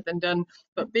easier said than done,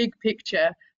 but big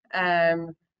picture.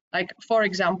 Like, for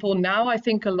example, now I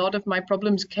think a lot of my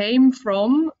problems came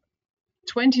from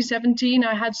 2017.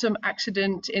 I had some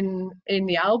accident in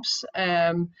the Alps,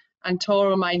 and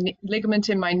tore my ligament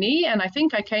in my knee, and I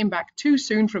think I came back too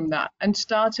soon from that and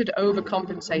started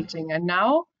overcompensating, and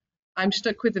now I'm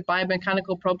stuck with the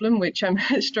biomechanical problem, which I'm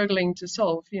struggling to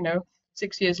solve,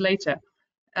 6 years later.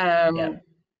 Yeah.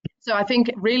 So I think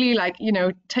really, like,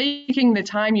 taking the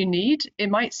time you need.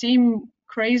 It might seem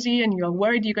crazy and you're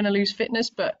worried you're going to lose fitness,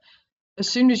 but as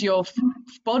soon as your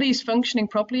body's functioning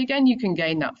properly again, you can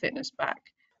gain that fitness back.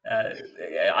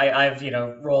 I've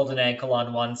rolled an ankle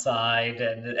on one side,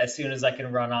 and as soon as I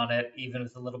can run on it, even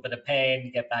with a little bit of pain,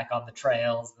 you get back on the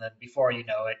trails, and then before you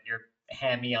know it, your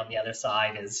hammy on the other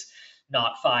side is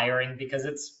not firing because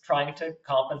it's trying to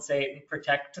compensate and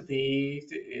protect the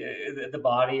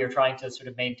body, or trying to sort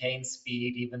of maintain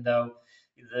speed, even though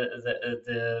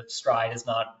the stride is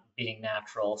not being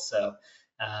natural. So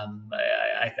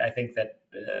I think that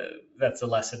that's a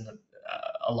lesson that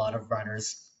a lot of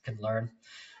runners can learn.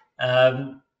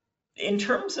 Um, in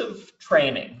terms of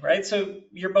training, right? So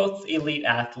you're both elite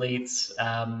athletes.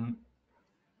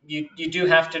 You do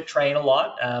have to train a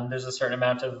lot. There's a certain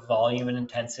amount of volume and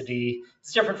intensity.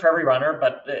 It's different for every runner,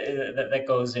 but that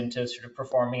goes into sort of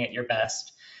performing at your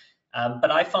best. But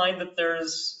I find that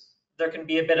there can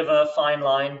be a bit of a fine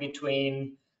line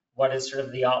between what is sort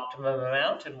of the optimum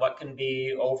amount and what can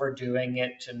be overdoing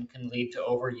it and can lead to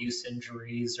overuse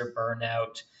injuries or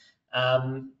burnout.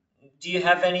 Um, do you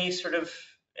have any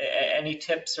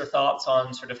tips or thoughts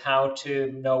on sort of how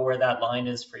to know where that line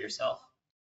is for yourself?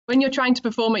 When you're trying to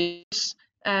perform it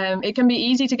can be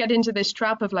easy to get into this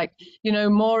trap of like,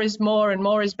 more is more and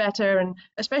more is better. And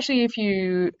especially if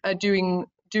you are doing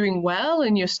well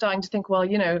and you're starting to think, well,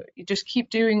 you just keep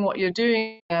doing what you're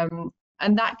doing. And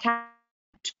that can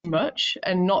be too much,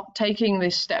 and not taking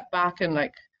this step back and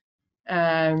like,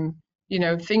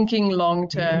 thinking long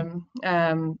term.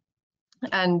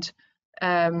 And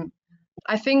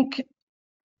I think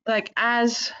like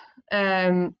as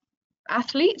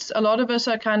athletes, a lot of us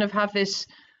are kind of have this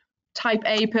type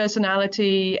A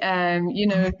personality,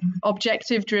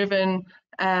 objective driven,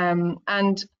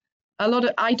 and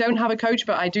I don't have a coach,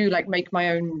 but I do like make my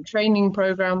own training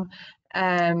program.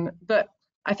 But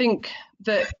I think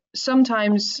that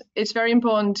sometimes it's very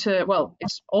important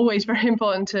it's always very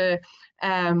important to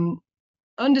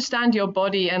understand your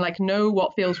body and like know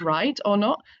what feels right or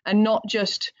not, and not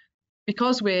just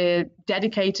because we're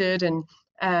dedicated and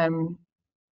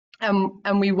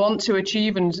we want to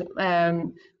achieve, and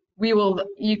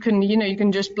you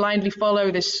can just blindly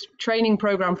follow this training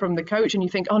program from the coach, and you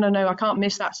think, oh no, I can't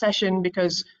miss that session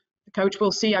because the coach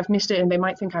will see I've missed it and they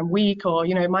might think I'm weak, or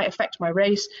it might affect my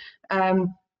race. I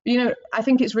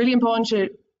think it's really important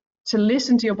to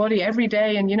listen to your body every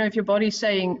day, and if your body's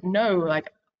saying no, like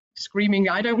screaming,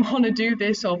 I don't want to do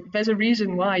this, or there's a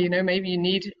reason why, maybe you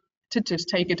need to just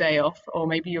take a day off, or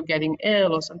maybe you're getting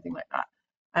ill or something like that.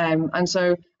 And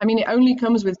so, it only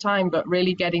comes with time, but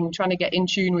really trying to get in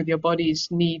tune with your body's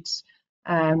needs.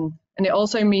 And it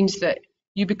also means that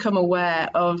you become aware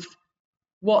of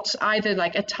what's either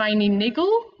like a tiny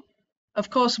niggle. Of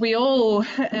course, we all,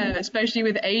 especially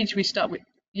with age, we start with,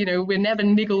 we're never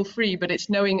niggle free, but it's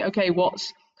knowing, okay,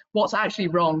 what's actually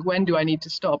wrong? When do I need to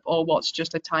stop? Or what's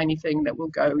just a tiny thing that will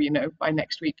go, by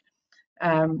next week.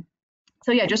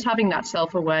 So yeah, just having that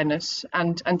self-awareness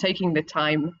and taking the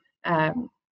time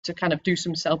to kind of do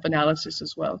some self-analysis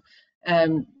as well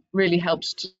really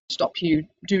helps to stop you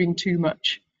doing too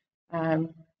much.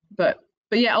 But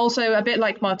yeah, also a bit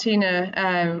like Martina,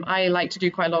 I like to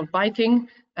do quite a lot of biking.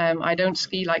 I don't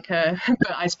ski like her,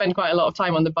 but I spend quite a lot of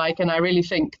time on the bike, and I really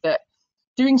think that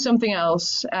doing something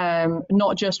else,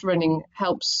 not just running,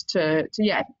 helps to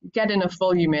get enough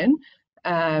volume in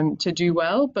to do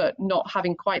well, but not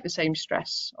having quite the same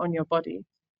stress on your body.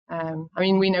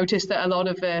 We noticed that a lot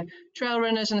of trail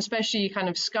runners, and especially kind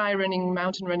of sky running,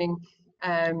 mountain running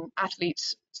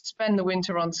athletes, spend the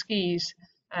winter on skis,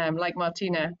 like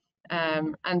Martina,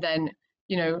 and then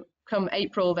come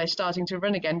April they're starting to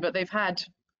run again, but they've had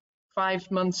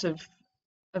 5 months of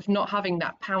not having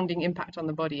that pounding impact on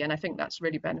the body, and I think that's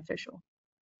really beneficial.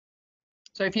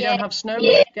 So if you don't have snow,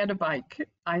 get a bike,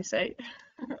 I say.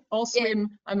 Or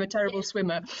swim. I'm a terrible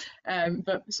swimmer,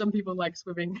 but some people like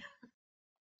swimming.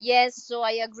 Yes, so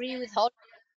I agree with Holly.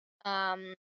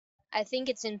 I think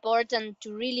it's important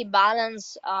to really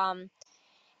balance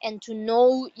and to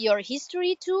know your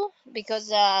history too,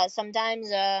 because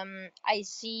sometimes I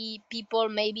see people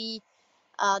maybe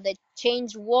that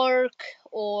change work,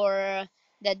 or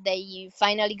that they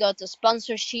finally got a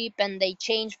sponsorship and they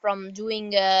change from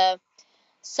doing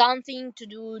something to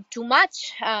do too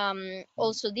much.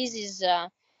 Also, this is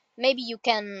maybe you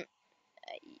can,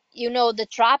 the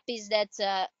trap is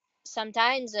that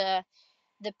sometimes the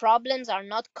problems are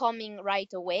not coming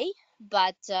right away,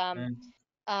 but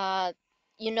I've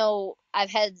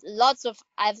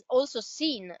also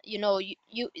seen,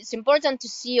 it's important to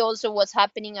see also what's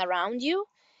happening around you.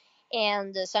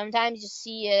 And sometimes you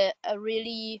see a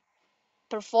really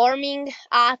performing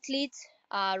athlete,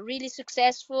 really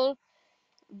successful,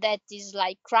 that is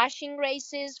like crashing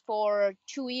races for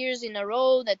 2 years in a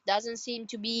row, that doesn't seem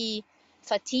to be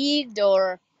fatigued,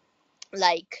 or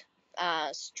like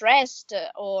stressed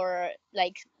or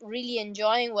like really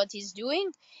enjoying what he's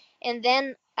doing, and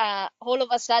then all of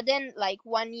a sudden, like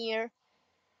 1 year,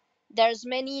 there's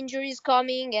many injuries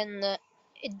coming, and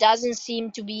it doesn't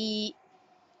seem to be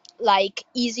like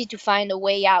easy to find a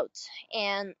way out.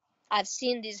 And I've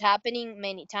seen this happening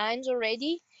many times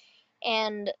already,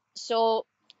 and so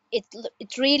it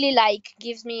really like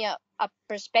gives me a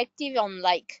perspective on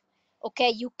like, okay,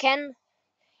 you can,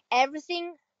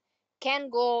 everything can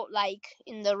go like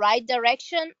in the right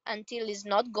direction until it's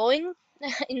not going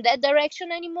in that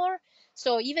direction anymore.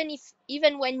 So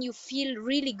even when you feel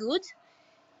really good,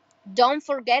 don't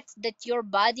forget that your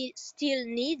body still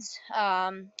needs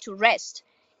to rest.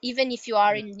 Even if you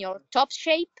are in your top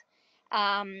shape,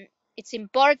 it's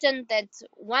important that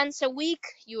once a week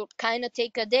you kind of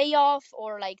take a day off,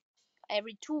 or like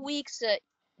every 2 weeks,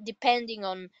 depending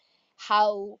on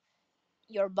how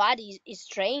your body is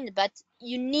trained. But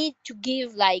you need to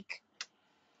give like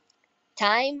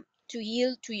time to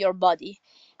heal to your body.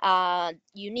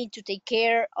 You need to take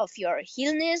care of your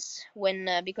healness when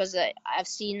because I've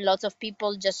seen lots of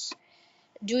people just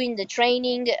doing the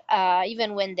training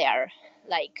even when they are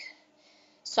like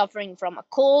suffering from a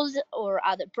cold or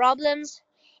other problems,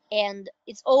 and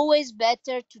it's always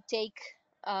better to take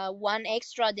 1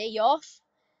 extra day off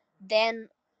than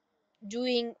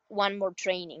doing one more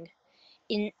training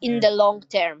in the long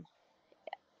term.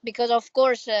 Because of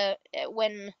course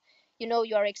when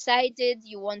you are excited,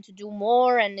 you want to do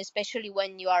more, and especially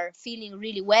when you are feeling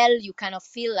really well, you kind of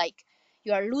feel like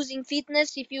you are losing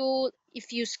fitness if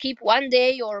you skip 1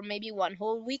 day or maybe one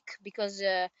whole week because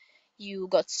you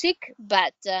got sick.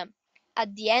 But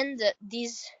at the end,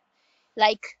 this,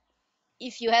 like,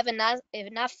 if you have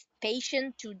enough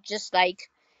patience to just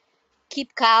like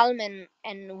keep calm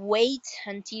and wait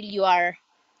until you are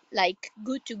like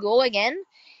good to go again,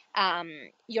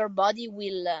 your body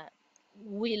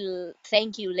will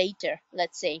thank you later,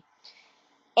 let's say.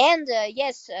 And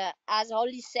yes, as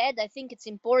Holly said, I think it's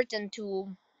important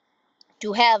to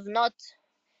have not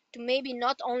to maybe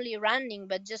not only running,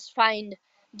 but just find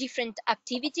different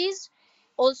activities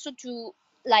also to,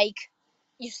 like,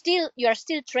 you are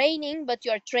still training, but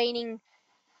you are training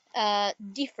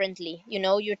differently.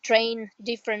 You train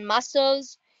different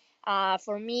muscles.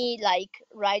 For me, like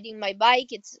riding my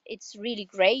bike, it's really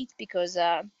great because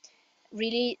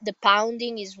really the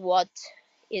pounding is what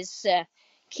is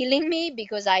killing me,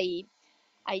 because I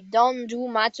don't do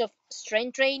much of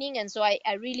strength training, and so I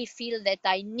really feel that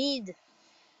I need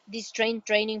this strength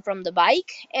training from the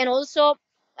bike. And also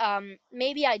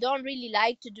maybe I don't really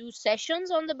like to do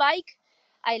sessions on the bike.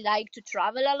 I like to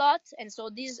travel a lot, and so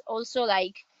this also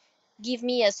like give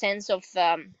me a sense of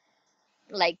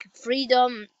like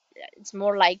freedom. It's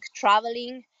more like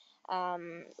traveling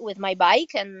with my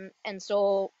bike, and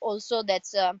so also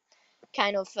that's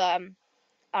kind of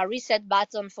a reset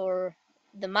button for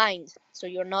the mind, so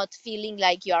you're not feeling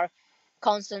like you're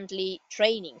constantly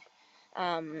training.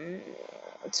 um,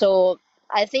 so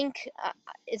I think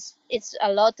it's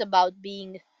a lot about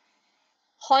being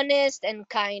honest and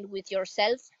kind with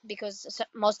yourself, because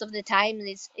most of the time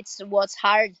it's what's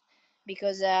hard,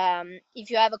 because if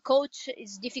you have a coach,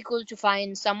 it's difficult to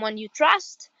find someone you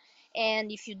trust,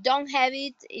 and if you don't have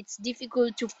it, it's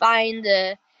difficult to find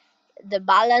the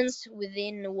balance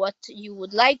within what you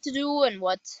would like to do and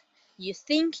what you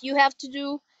think you have to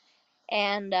do.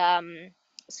 And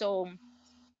so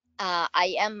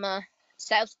I am a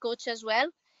self coach as well.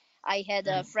 I had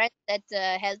a friend that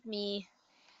helped me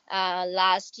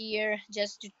last year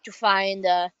just to find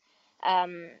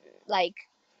um, like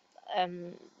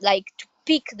like to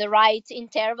pick the right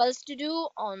intervals to do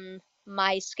on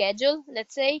my schedule,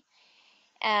 let's say.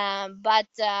 But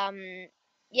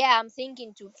yeah, I'm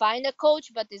thinking to find a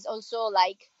coach, but it's also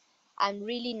like I'm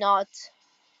really not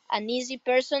an easy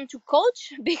person to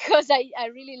coach because I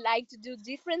really like to do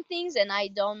different things, and I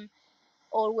don't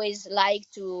always like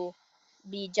to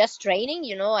be just training.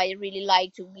 I really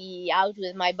like to be out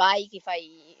with my bike. If I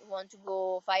want to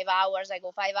go 5 hours, I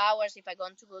go 5 hours. If I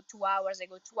want to go 2 hours, I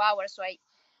go 2 hours. So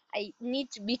I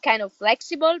need to be kind of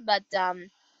flexible, but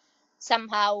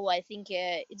somehow I think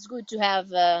it's good to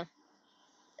have uh,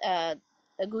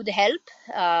 a good help,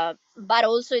 but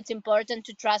also it's important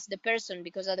to trust the person,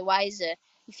 because otherwise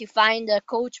if you find a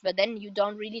coach but then you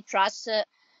don't really trust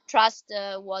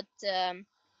what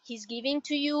he's giving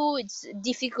to you, it's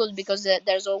difficult, because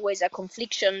there's always a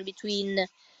confliction between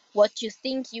what you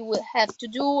think you will have to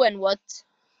do and what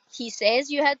he says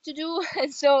you had to do.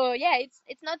 And so yeah,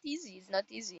 it's not easy. It's not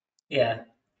easy. Yeah,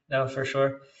 no, for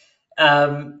sure.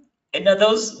 And now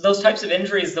those types of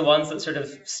injuries, the ones that sort of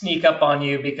sneak up on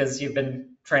you because you've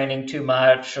been training too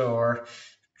much or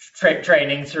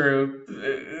training through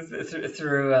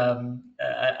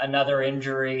another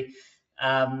injury.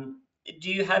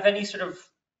 Do you have any sort of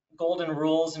golden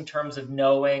rules in terms of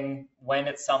knowing when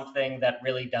it's something that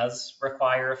really does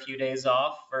require a few days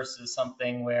off versus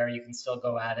something where you can still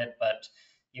go at it, but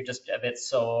you're just a bit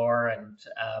sore and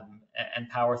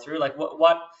power through? Like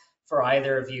what for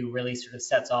either of you really sort of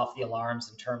sets off the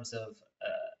alarms in terms of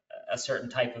a certain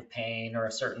type of pain or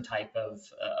a certain type of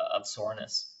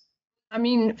soreness? I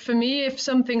mean, for me, if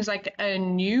something's like a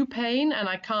new pain and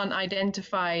I can't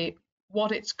identify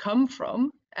what it's come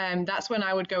from, that's when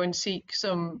I would go and seek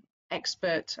some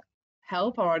expert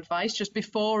help or advice just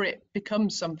before it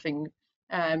becomes something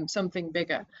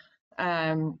bigger.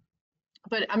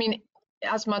 But I mean,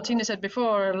 as Martina said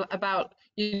before about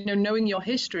knowing your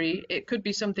history, it could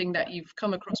be something that you've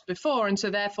come across before, and so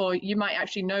therefore you might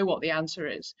actually know what the answer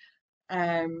is.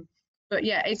 But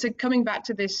yeah, it's coming back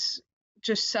to this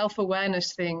just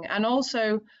self-awareness thing, and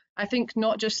also I think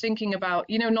not just thinking about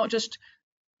not just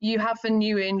you have a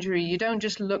new injury, you don't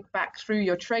just look back through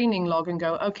your training log and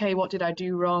go, okay, what did I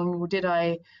do wrong? Did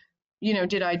I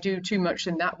do too much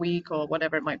in that week or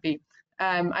whatever it might be?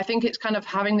 I think it's kind of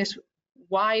having this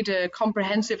wider,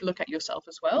 comprehensive look at yourself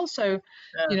as well. So,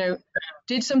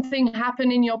 did something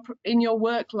happen in your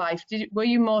work life? Were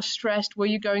you more stressed? Were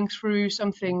you going through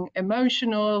something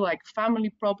emotional, like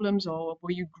family problems, or were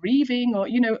you grieving, or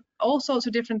all sorts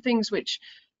of different things which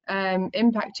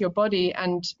impact your body?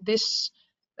 And this,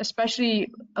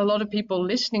 especially a lot of people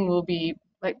listening will be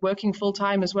like working full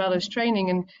time as well as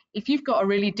training. And if you've got a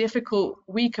really difficult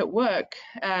week at work,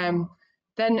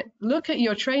 then look at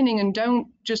your training and don't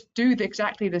just do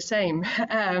exactly the same,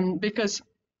 because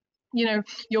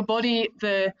your body,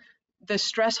 the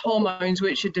stress hormones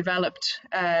which are developed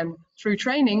through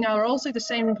training are also the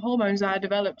same hormones that are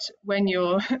developed when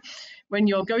you're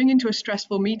going into a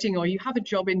stressful meeting or you have a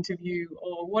job interview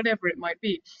or whatever it might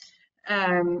be.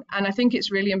 And I think it's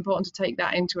really important to take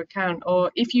that into account.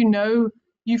 Or if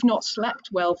you've not slept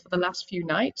well for the last few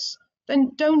nights,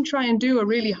 then don't try and do a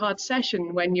really hard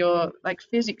session when you're like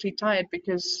physically tired,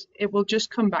 because it will just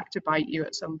come back to bite you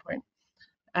at some point.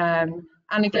 And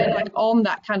again, like on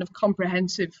that kind of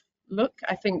comprehensive look,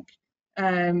 I think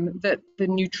that the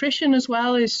nutrition as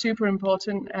well is super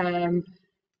important.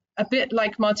 A bit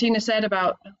like Martina said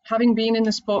about having been in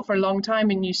the sport for a long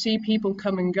time, and you see people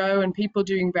come and go and people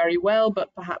doing very well,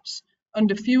 but perhaps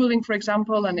under fueling, for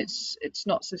example, and it's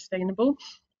not sustainable.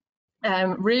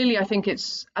 Really, I think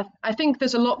there's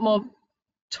a lot more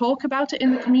talk about it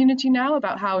in the community now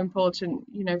about how important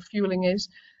fueling is.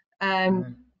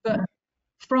 But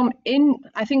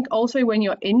I think also when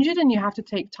you're injured and you have to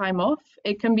take time off,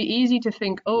 it can be easy to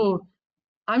think, oh,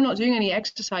 I'm not doing any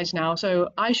exercise now, so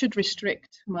I should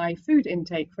restrict my food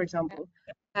intake, for example.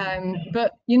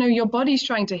 But your body's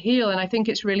trying to heal, and I think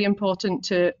it's really important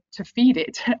to feed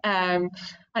it.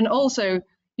 And also,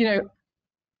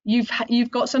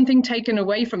 you've got something taken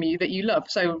away from you that you love.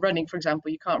 So running, for example,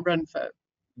 you can't run for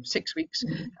 6 weeks.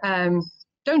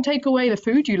 Don't take away the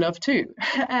food you love too.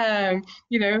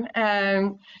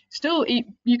 Still eat.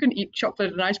 You can eat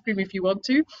chocolate and ice cream if you want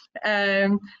to.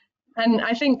 And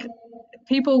I think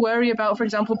people worry about, for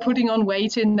example, putting on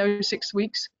weight in those 6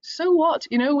 weeks. So what?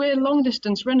 We're long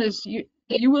distance runners.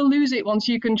 You will lose it once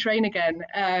you can train again.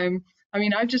 I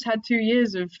mean, I've just had 2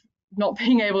 years of not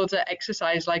being able to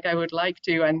exercise like I would like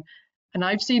to, and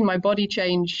I've seen my body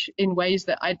change in ways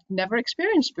that I'd never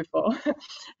experienced before.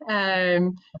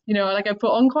 Like I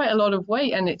put on quite a lot of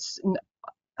weight, and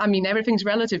everything's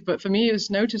relative, but for me it was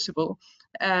noticeable.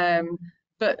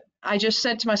 But I just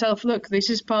said to myself, look,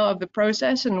 this is part of the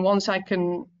process, and once I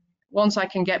can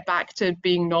get back to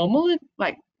being normal,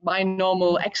 like my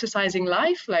normal exercising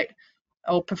life,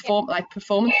 or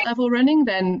performance level running,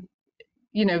 then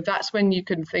that's when you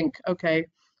can think, okay,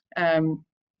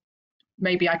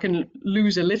 maybe I can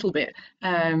lose a little bit.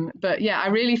 But yeah, I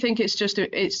really think it's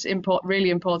really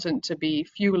important to be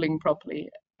fueling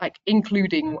properly, like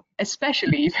including,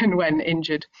 especially even when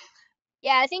injured.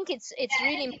 Yeah, I think it's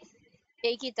really important to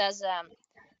take it as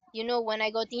when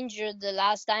I got injured the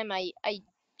last time, I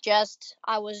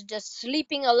was just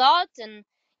sleeping a lot and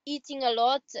eating a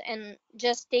lot, and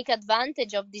just take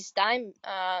advantage of this time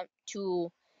to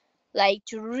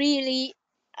really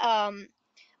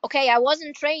okay, I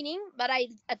wasn't training, but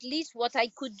at least what I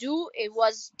could do, it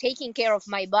was taking care of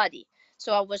my body.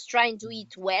 So I was trying to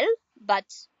eat well, but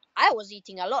I was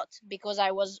eating a lot because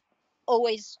I was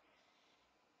always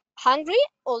hungry,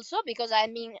 also because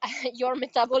your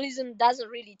metabolism doesn't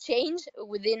really change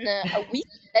within a week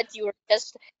that you're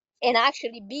just, and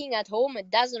actually being at home, it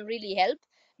doesn't really help,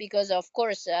 because of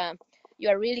course you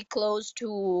are really close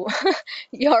to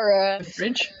your The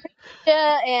fridge.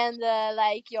 and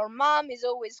like your mom is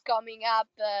always coming up.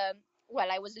 Well,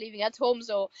 I was living at home,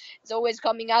 so it's always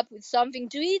coming up with something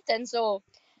to eat, and so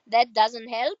that doesn't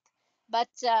help. But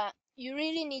you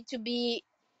really need to be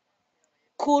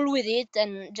cool with it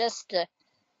and just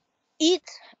eat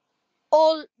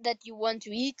all that you want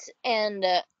to eat, and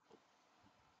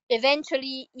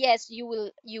eventually, yes, you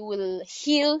will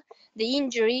heal the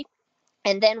injury.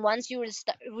 And then once you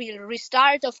will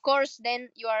restart, of course, then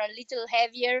you are a little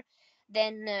heavier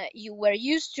than you were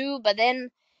used to. But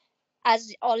then,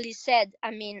 as Ollie said,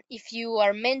 I mean, if you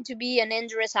are meant to be an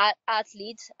endurance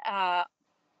athlete,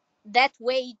 that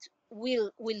weight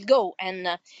will go,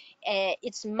 and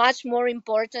it's much more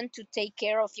important to take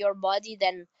care of your body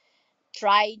than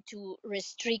try to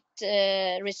restrict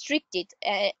it.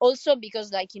 Also,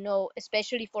 because, like,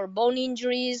 especially for bone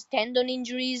injuries, tendon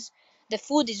injuries, the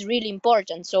food is really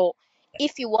important. So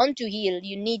if you want to heal,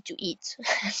 you need to eat.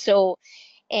 So,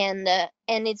 and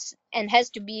has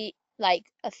to be like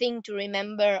a thing to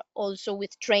remember also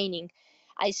with training.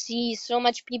 I see so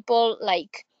much people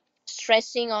like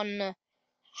stressing on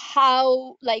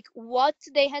how, like, what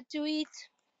they had to eat,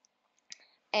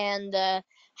 and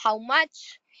how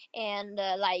much, and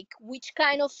like which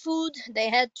kind of food they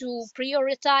had to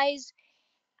prioritize.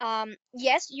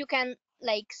 Yes, you can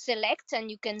like select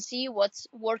and you can see what's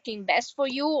working best for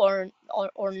you, or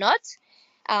not.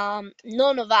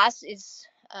 None of us is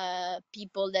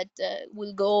people that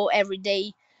will go every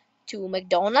day to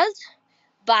McDonald's,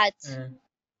 but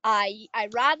Mm. I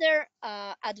rather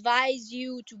advise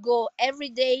you to go every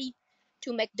day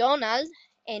to McDonald's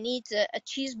and eat a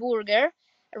cheeseburger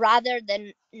rather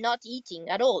than not eating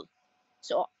at all.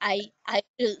 So I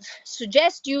will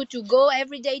suggest you to go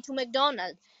every day to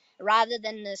McDonald's rather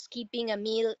than skipping a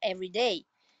meal every day,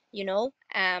 you know,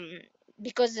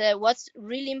 because what's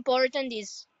really important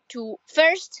is to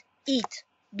first eat.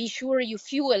 Be sure you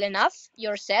fuel enough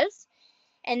yourself,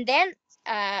 and then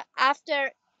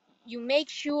after, you make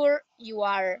sure you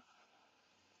are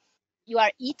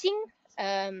eating,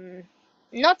 um,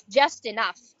 not just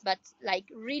enough, but like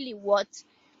really what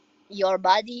your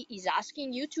body is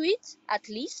asking you to eat, at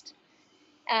least.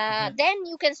 Mhm. Then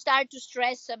you can start to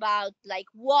stress about like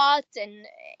what, and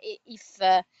if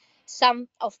some,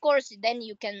 of course, then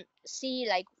you can see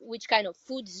like which kind of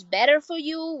food is better for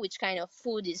you, which kind of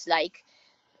food is like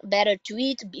better to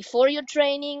eat before your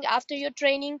training, after your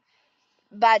training.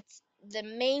 But the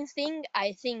main thing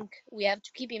I think we have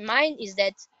to keep in mind is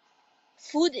that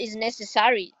food is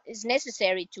necessary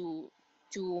to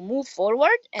move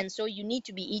forward, and so you need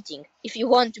to be eating if you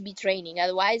want to be training.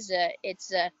 Otherwise, it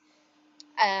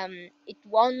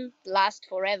won't last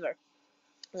forever,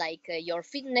 like your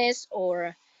fitness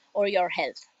or your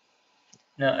health.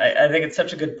 No, I think it's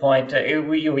such a good point.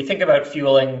 We think about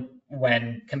fueling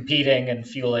when competing and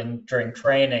fueling during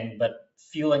training, but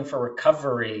fueling for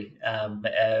recovery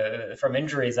from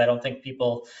injuries, I don't think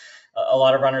a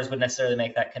lot of runners would necessarily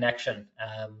make that connection.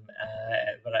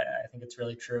 But I think it's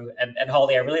really true. And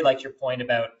Holly, I really liked your point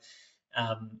about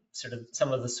sort of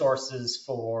some of the sources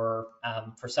for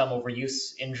some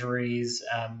overuse injuries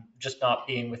just not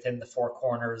being within the four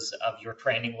corners of your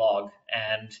training log.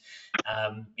 And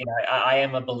I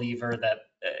am a believer that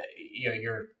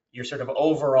your sort of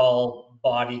overall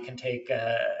body can take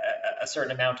a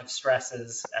certain amount of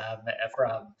stresses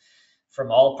from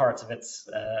all parts of its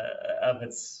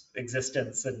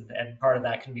existence, and part of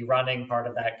that can be running, part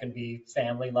of that can be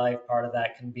family life, part of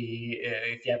that can be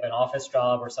if you have an office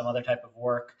job or some other type of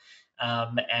work,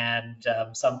 and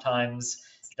sometimes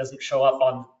it doesn't show up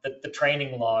on the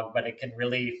training log, but it can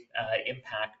really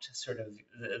impact sort of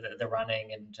the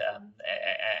running and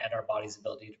our body's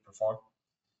ability to perform.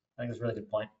 I think it's a really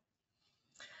good point.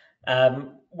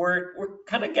 We're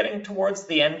kind of getting towards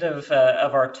the end of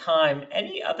our time.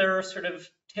 Any other sort of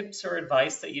tips or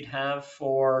advice that you'd have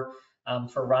for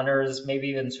runners, maybe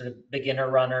even sort of beginner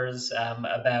runners,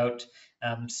 about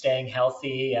staying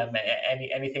healthy?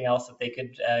 Anything else that they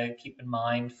could keep in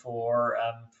mind for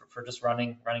just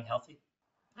running healthy?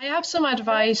 I have some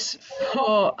advice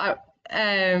for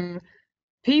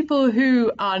people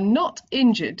who are not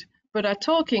injured, but are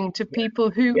talking to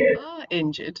people who are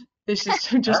injured. This is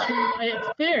just from my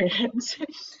experience.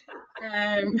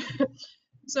 um,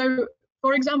 so,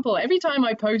 for example, every time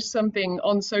I post something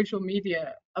on social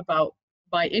media about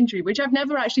my injury, which I've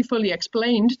never actually fully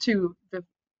explained to the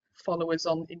followers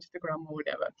on Instagram or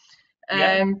whatever,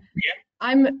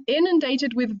 I'm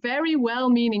inundated with very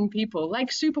well-meaning people,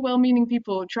 like super well-meaning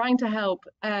people trying to help.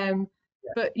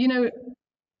 But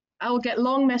I'll get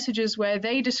long messages where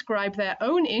they describe their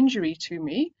own injury to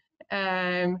me,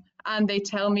 and and they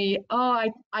tell me, oh,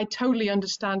 I totally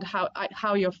understand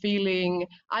how you're feeling.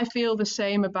 I feel the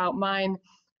same about mine.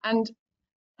 And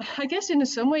I guess in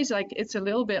some ways, like, it's a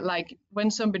little bit like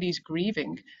when somebody's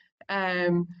grieving.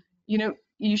 You know,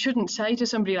 you shouldn't say to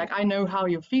somebody like, I know how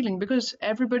you're feeling, because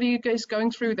everybody is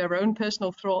going through their own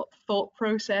personal thought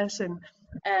process.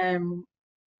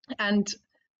 And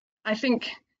I think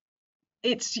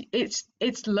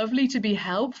it's lovely to be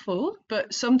helpful,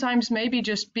 but sometimes maybe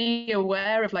just be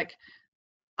aware of, like,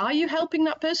 are you helping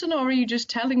that person, or are you just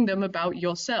telling them about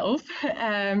yourself?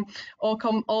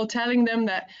 Or telling them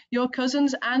that your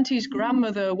cousin's auntie's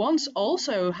grandmother once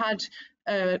also had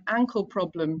an ankle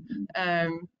problem.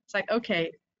 It's like,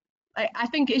 okay, I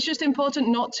think it's just important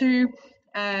not to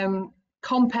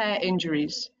compare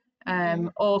injuries.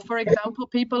 Or, for example,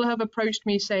 people have approached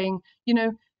me saying, you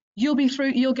know,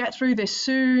 you'll get through this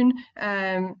soon.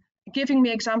 Giving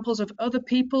me examples of other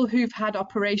people who've had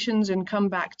operations and come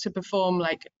back to perform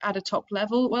like at a top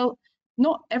level. Well,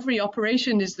 not every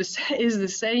operation is the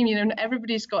same. You know,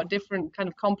 everybody's got different kind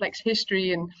of complex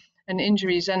history and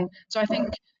injuries. And so I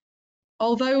think,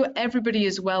 although everybody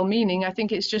is well-meaning, I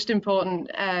think it's just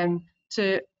important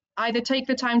to either take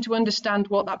the time to understand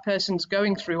what that person's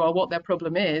going through or what their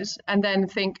problem is, and then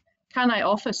think, can I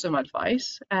offer some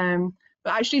advice?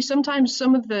 But actually, sometimes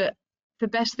some of the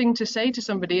best thing to say to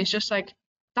somebody is just like,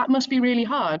 that must be really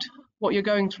hard, what you're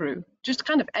going through. Just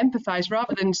kind of empathize,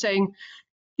 rather than saying,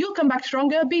 you'll come back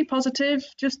stronger, be positive,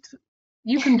 just,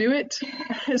 you can do it.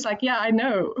 It's like, yeah, I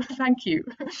know, thank you.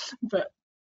 But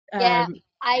Yeah,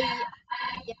 I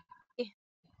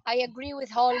I agree with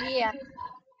Holly,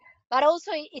 but also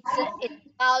it's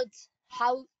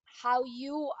about how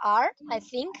you are, I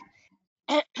think.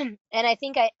 And I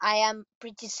think I am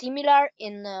pretty similar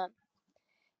in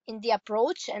the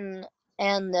approach, and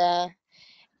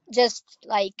just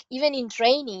like even in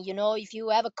training, you know, if you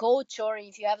have a coach or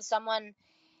if you have someone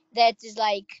that is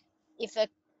like, if a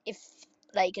if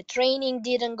like a training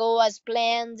didn't go as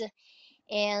planned,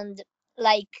 and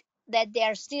like that they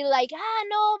are still like,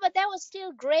 no, but that was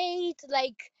still great,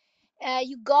 like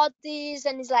you got this,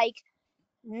 and it's like,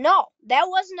 no, that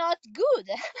was not good.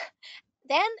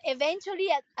 Then eventually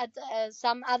at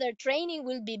some other training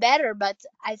will be better. But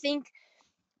I think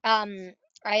um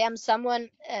I am someone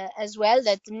as well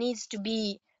that needs to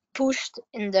be pushed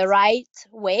in the right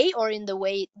way, or in the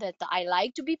way that I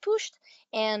like to be pushed.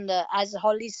 And as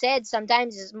Holly said,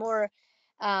 sometimes it's more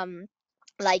um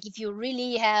like, if you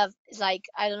really have, it's like,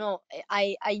 I don't know,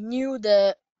 I knew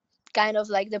the kind of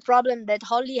like the problem that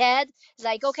Holly had. It's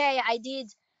like, okay,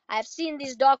 I've seen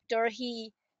this doctor,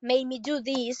 he made me do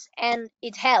this and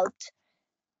it helped,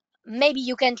 maybe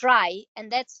you can try.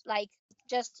 And that's like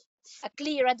just a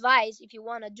clear advice. If you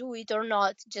want to do it or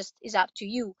not, just is up to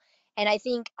you. And I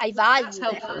think I that's value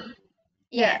that. helpful.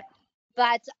 Yeah, Yeah.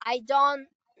 but I don't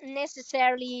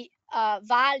necessarily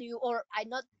value, or I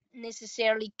not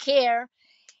necessarily care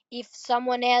if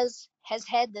someone else has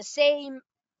had the same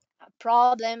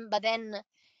problem, but then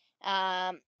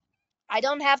I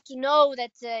don't have to know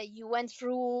that you went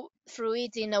through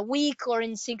it in a week or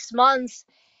in 6 months.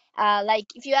 Like,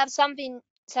 if you have some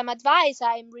advice,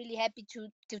 I'm really happy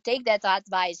to take that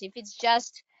advice. If it's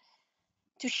just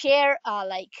to share uh,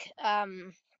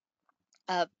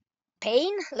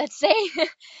 pain, let's say,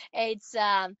 it's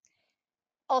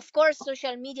of course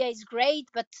social media is great,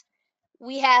 but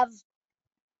we have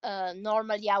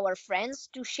normally our friends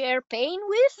to share pain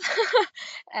with,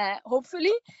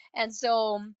 hopefully. And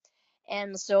so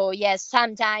and so yes,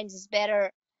 sometimes it's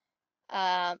better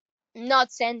uh,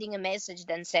 not sending a message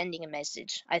than sending a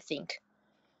message, I think.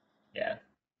 Yeah.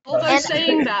 No, Although And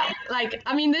saying that, like,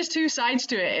 I mean, there's two sides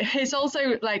to it. It's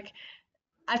also like,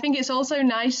 I think it's also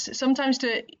nice sometimes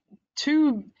to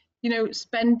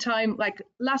spend time. Like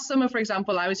last summer, for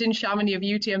example, I was in Chamonix of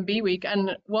UTMB week,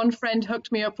 and one friend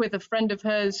hooked me up with a friend of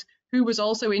hers who was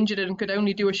also injured and could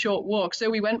only do a short walk. So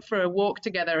we went for a walk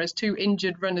together as two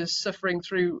injured runners suffering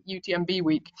through UTMB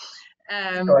week.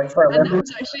 going for a And that run.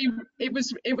 was actually,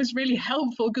 it was really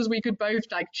helpful because we could both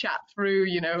like chat through,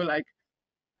 like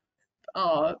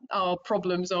our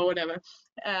problems or whatever.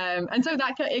 And so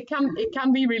that it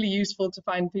can be really useful to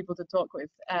find people to talk with.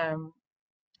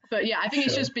 But yeah, I think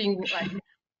it's Sure. just being like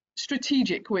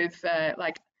strategic with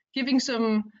like giving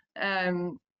some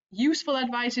useful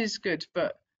advice is good,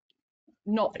 but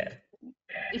not, Yeah.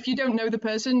 if you don't know the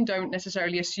person, don't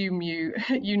necessarily assume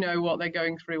you know what they're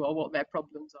going through or what their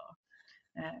problems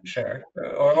are. Sure.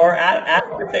 Or ask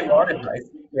if they want advice.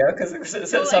 Yeah, because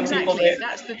Well, some people exactly. may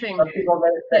That's the thing. some people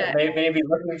Yeah, may be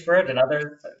looking for it, and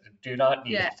others do not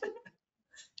need yeah, it.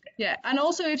 yeah. And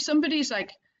also, if somebody's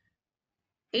like,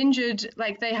 injured,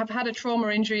 like they have had a trauma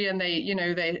injury and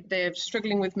they're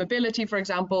struggling with mobility, for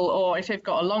example, or if they've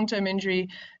got a long-term injury,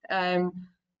 that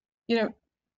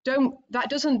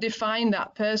doesn't define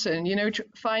that person. You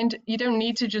don't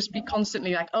need to just be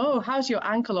constantly like, oh, how's your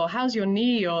ankle, or how's your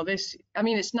knee, or this. I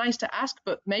mean, it's nice to ask,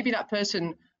 but maybe that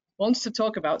person wants to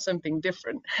talk about something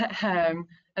different.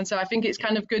 And so I think it's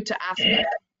kind of good to ask,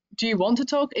 do you want to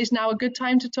talk? Is now a good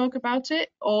time to talk about it,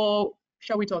 or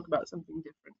shall we talk about something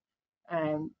different?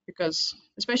 Because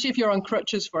especially if you're on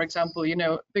crutches, for example,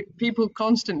 the people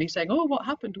constantly saying, oh, what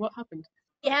happened?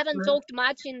 We haven't talked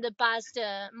much in the past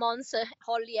months,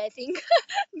 Holly, I think,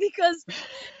 because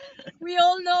we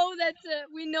all know that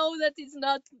it's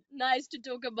not nice to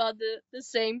talk about the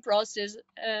same process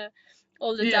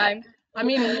all the time. I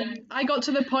mean, I got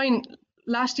to the point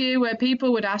last year where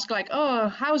people would ask like, oh,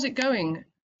 how's it going?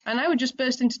 And I would just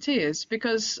burst into tears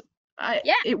because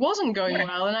it wasn't going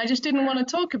well, and I just didn't want to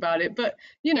talk about it. But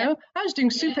I was doing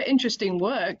super interesting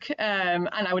work, and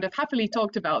I would have happily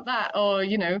talked about that, or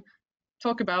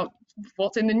talk about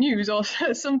what's in the news or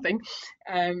something.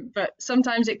 But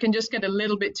sometimes it can just get a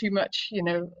little bit too much,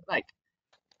 like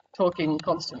talking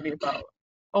constantly about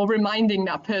or reminding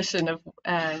that person of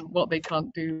what they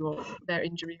can't do or their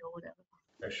injury or whatever.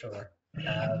 For sure.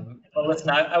 Well, listen,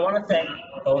 I want to thank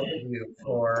both of you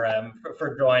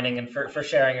for joining and for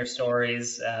sharing your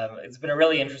stories. It's been a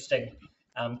really interesting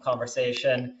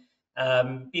conversation.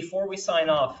 Before we sign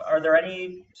off, are there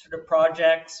any sort of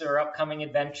projects or upcoming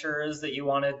adventures that you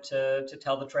wanted to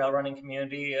tell the trail running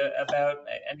community about?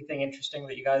 Anything interesting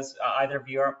that you guys, either of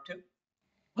you, are up to?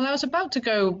 Well, I was about to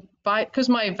go by, because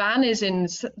my van is in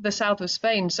the south of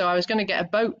Spain, so I was going to get a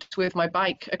boat with my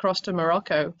bike across to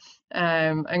Morocco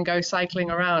and go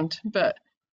cycling around. But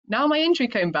now my injury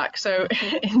came back, so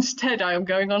instead I am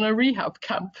going on a rehab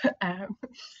camp.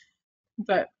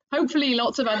 But hopefully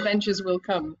lots of adventures will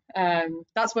come.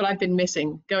 That's what I've been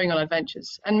missing, going on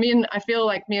adventures. And I feel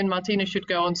like me and Martina should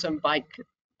go on some bike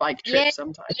trips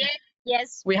sometime.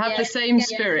 Yes. We have the same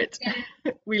spirit.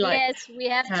 Yes, we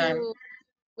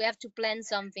have to plan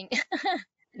something.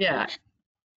 Yeah.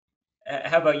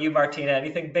 How about you, Martina?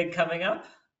 Anything big coming up?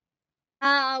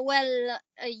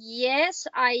 Yes,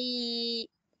 I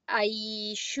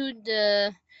should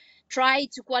try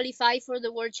to qualify for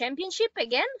the World Championship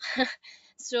again.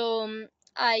 So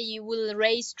I will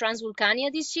race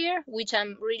Transvulcania this year, which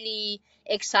I'm really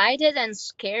excited and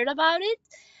scared about it.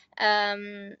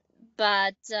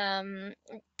 But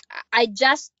I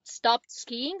just stopped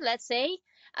skiing, let's say,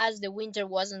 as the winter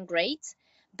wasn't great.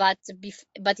 But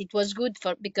it was good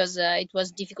because it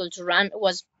was difficult to run. It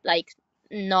was like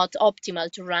not optimal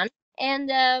to run.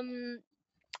 And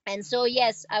so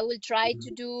yes, I will try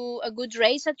to do a good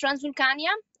race at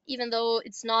Transvulcania, even though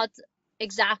it's not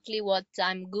exactly what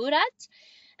I'm good at.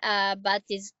 But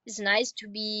it's nice to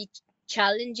be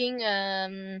challenging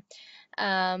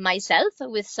myself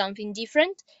with something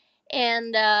different.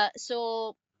 And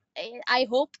so I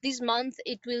hope this month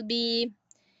it will be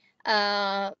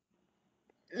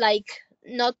like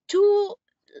not too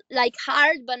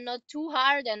hard, but not too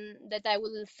hard, and that I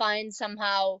will find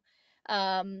somehow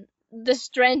the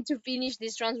strength to finish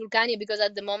this Transvulcania, because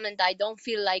at the moment I don't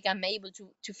feel like I'm able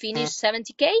to finish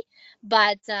 70k.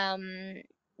 But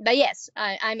yes,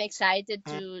 I'm excited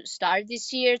to start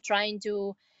this year, trying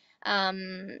to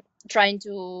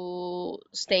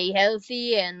stay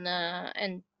healthy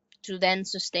and to then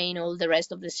sustain all the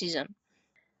rest of the season.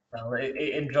 Well,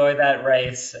 enjoy that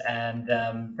race, and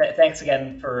thanks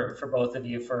again for both of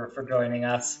you for joining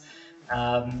us.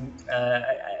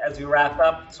 As we wrap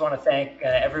up, just want to thank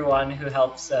everyone who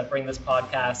helps bring this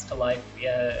podcast to life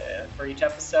for each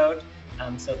episode.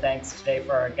 So thanks today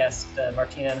for our guest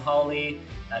Martina and Holly,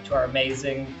 to our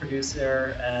amazing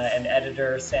producer and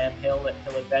editor Sam Hill at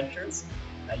Hill Adventures.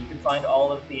 You can find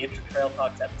all of the ITRA Trail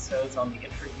Talks episodes on the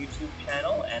ITRA YouTube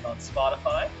channel and on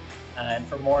Spotify. And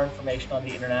for more information on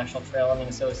the International Trail Running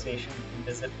Association, you can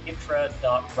visit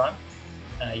itra.run.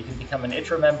 You can become an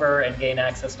ITRA member and gain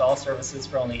access to all services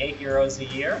for only €8 a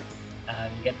year.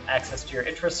 You get access to your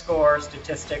ITRA score,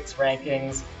 statistics,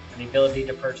 rankings, and the ability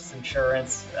to purchase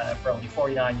insurance for only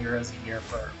 €49 a year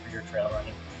for your trail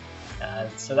running.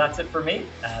 So that's it for me.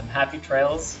 Happy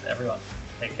trails, everyone.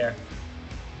 Take care.